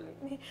not calling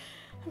me?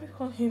 Let me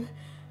call him.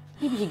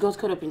 Maybe he got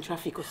caught up in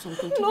traffic or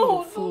something. Give me No,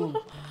 your phone.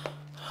 no.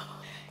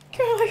 Give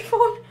me my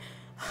phone.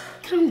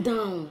 Calm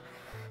down.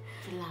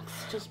 Relax.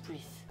 Just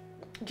breathe.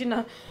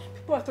 Gina,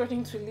 people are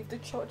threatening to leave the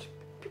church.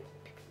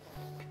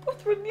 People are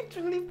threatening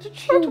to leave the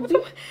church. What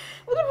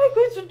am I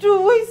going to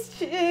do? Where's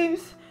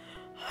James?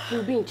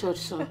 He'll be in church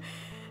soon.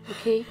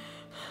 Okay?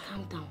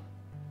 Calm down.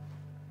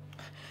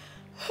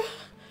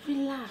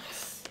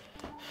 Relax.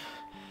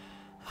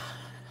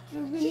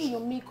 You're ruining your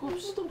makeup.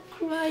 Stop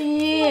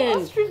crying.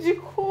 That's really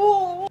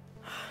cool.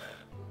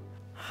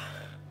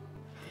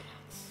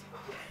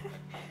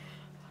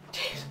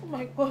 James, oh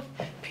my God.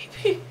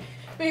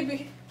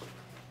 Baby.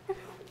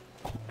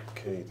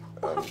 Kate,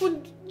 What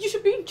happened? You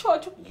should be in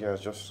church. yeah,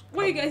 just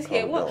Why are you guys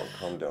here? What?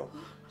 Calm down.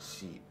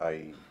 See,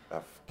 I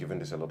have given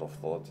this a lot of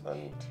thought,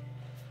 and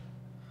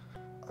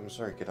I'm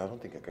sorry, Kate, I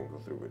don't think I can go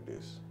through with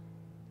this.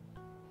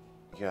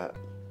 Yeah,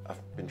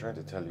 I've been trying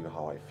to tell you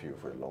how I feel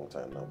for a long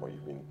time now, but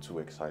you've been too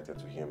excited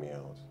to hear me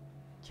out.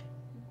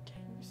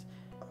 James.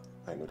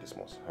 I know this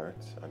must hurt,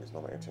 and it's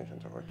not my intention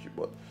to hurt you,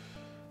 but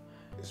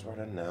it's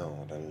rather now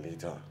than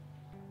later.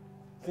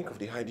 Think of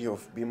the idea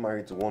of being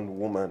married to one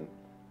woman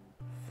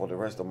for the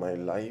rest of my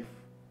life.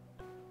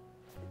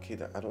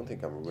 Kid, I don't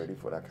think I'm ready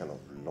for that kind of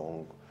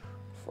long,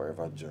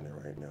 forever journey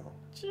right now.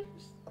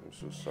 James. I'm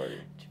so sorry.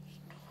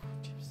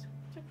 James.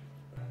 You'll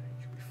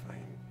be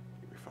fine.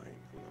 You'll be fine.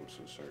 I'm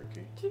so sorry,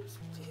 okay? James.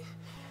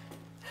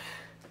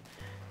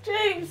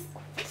 James.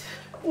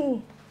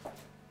 Oh.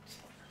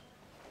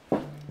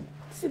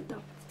 Sit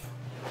down.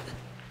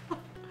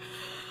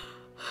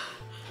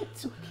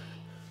 It's okay.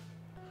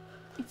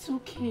 It's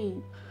okay.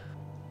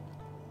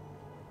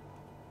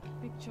 The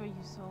picture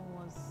you saw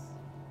was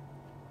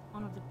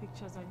one of the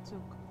pictures I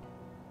took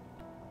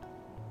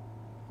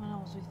when I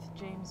was with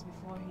James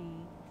before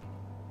he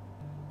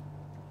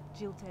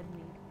jilted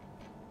me.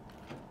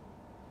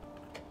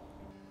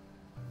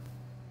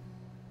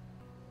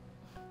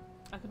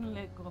 I couldn't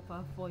let go of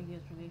our 4-year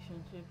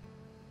relationship.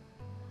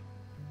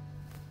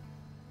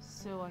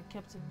 So I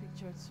kept a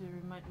picture to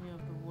remind me of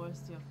the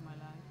worst day of my life.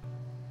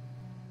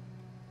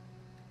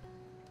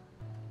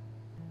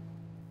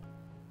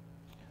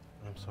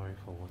 I'm sorry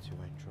for what you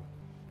went through.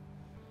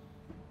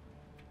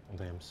 And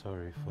I am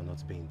sorry for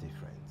not being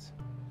different.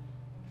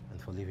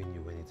 And for leaving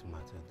you when it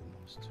mattered the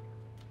most.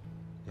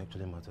 You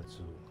actually mattered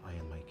to I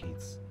and my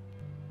kids.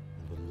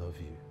 And we love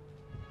you.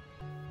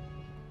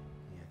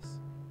 Yes.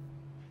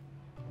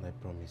 And I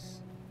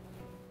promise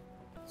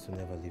to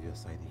never leave your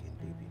side again,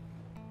 baby.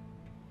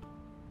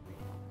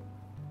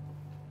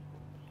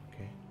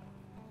 Okay?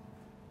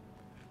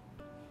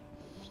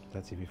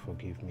 That's if you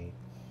forgive me.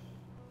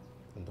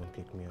 And don't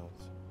kick me out.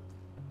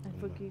 I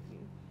forgive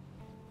you.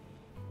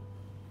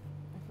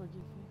 I forgive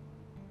you.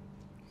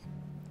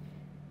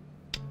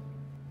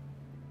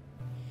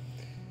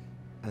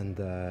 And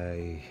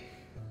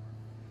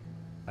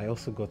I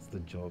also got the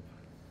job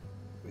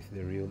with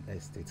the real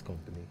estate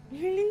company.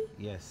 Really?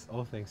 Yes,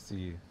 all thanks to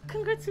you.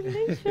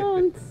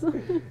 Congratulations!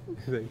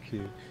 Thank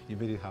you. You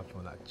made it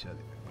happen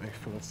actually. My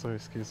phone, sorry,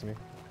 excuse me.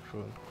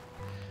 Phone.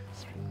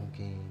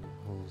 Springing,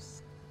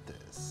 who's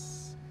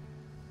this?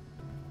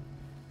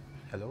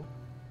 Hello?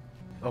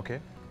 Okay.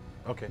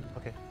 Okay.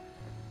 Okay,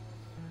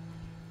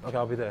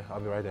 I'll be there. I'll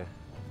be right there.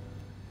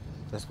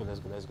 Let's go. Let's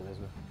go.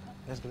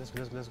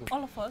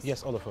 All of us?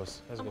 Yes, all of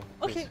us. Let's go.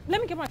 Okay, please.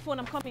 let me get my phone.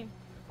 I'm coming.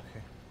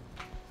 Okay.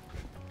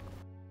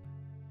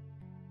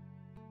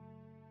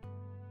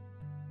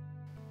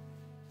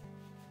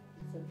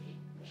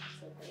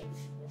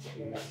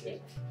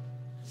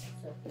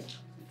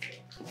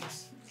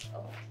 Yes.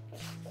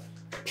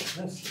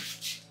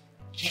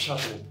 What's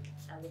happening?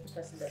 I was the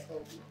person that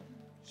called you.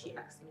 She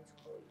asked me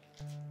to call you.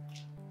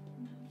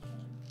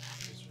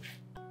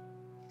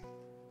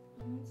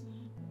 I want to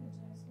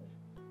apologize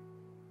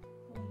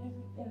for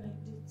everything I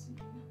did to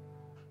you.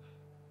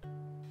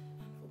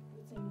 For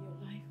putting your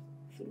life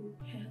through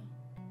hell.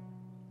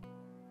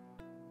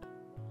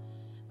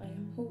 I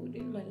am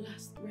holding my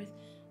last breath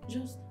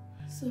just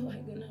so I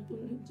can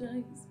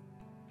apologize.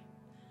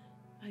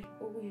 I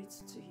owe it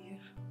to you.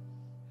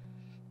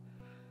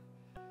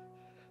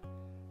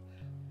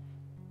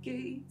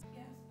 Kate.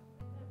 Yes,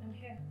 I'm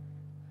here.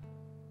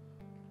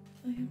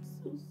 I am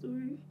so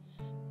sorry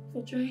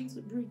for trying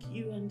to break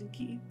you and the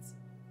kids.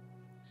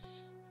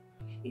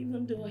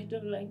 Even though I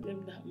don't like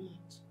them that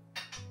much.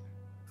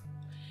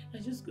 I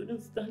just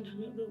couldn't stand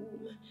another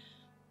woman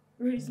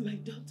raise my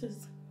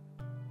daughters.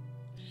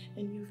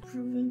 And you've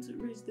proven to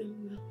raise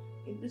them well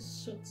in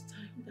this short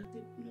time that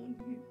they've known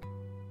you.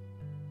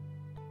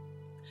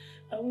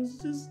 I was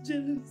just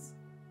jealous.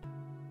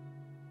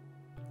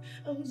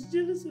 I was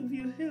jealous of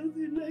your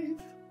healthy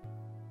life,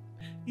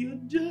 your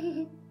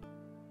job,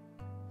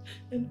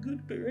 and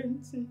good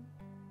parenting.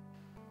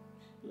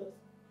 Plus,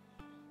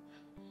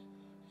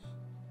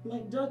 my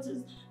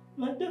daughters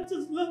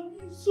love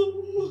you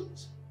so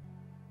much.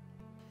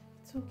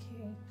 It's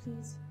okay,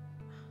 please.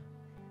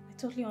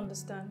 totally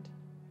understand.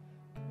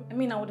 I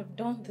mean, I would have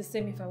done the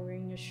same if I were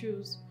in your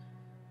shoes.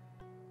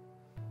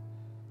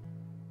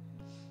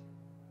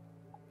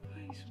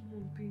 Why is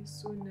Mom being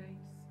so nice?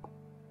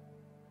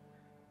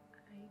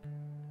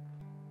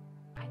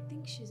 I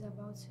think she's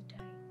about to die.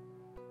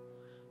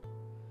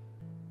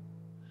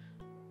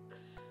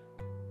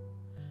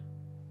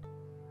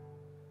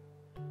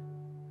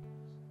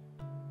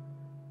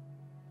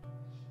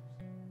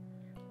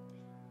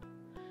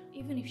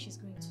 Even if she's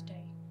going to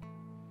die,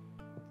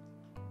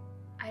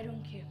 I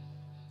don't care.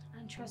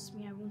 And trust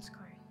me, I won't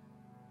cry.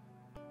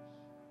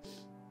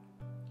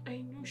 I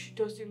know she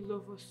doesn't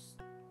love us,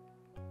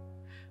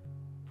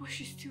 but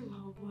she's still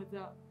our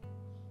mother.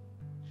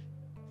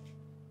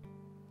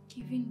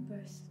 Giving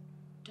birth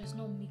does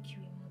not make you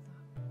a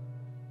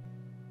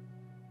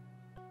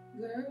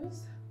mother.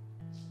 Girls?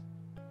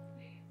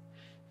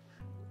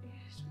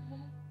 Yes,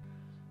 Mom.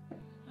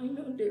 I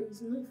know there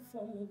is no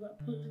form of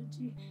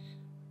apology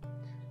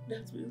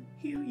that will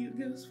heal you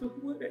girls from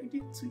what I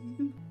did to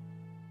you.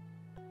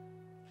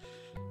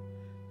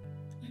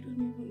 I don't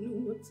even know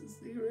what to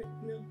say right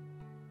now,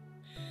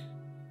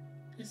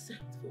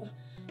 except for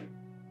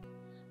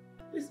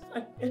please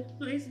find a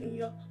place in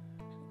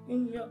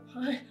your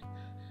heart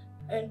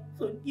and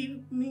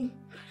forgive me.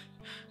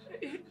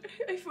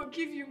 I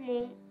forgive you,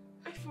 Mom.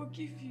 I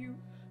forgive you.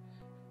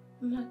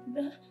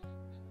 Magda,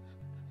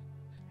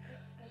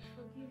 I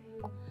forgive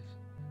you.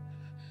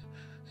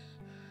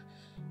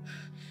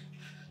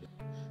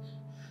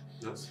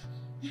 Yes?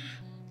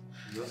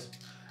 Yes?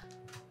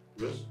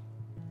 Yes?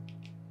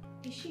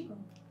 Is she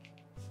gone?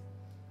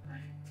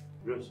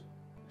 Yes?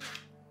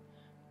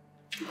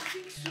 I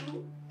think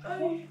so.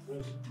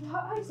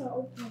 Her eyes are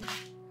open.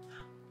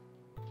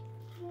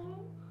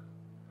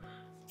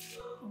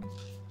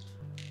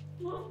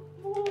 Mom.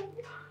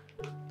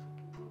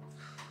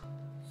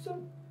 So,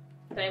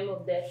 Time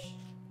of death,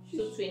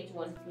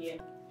 2:21 p.m.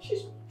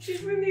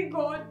 She's really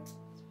gone.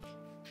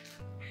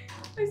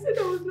 I said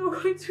I was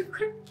not going to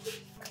cry.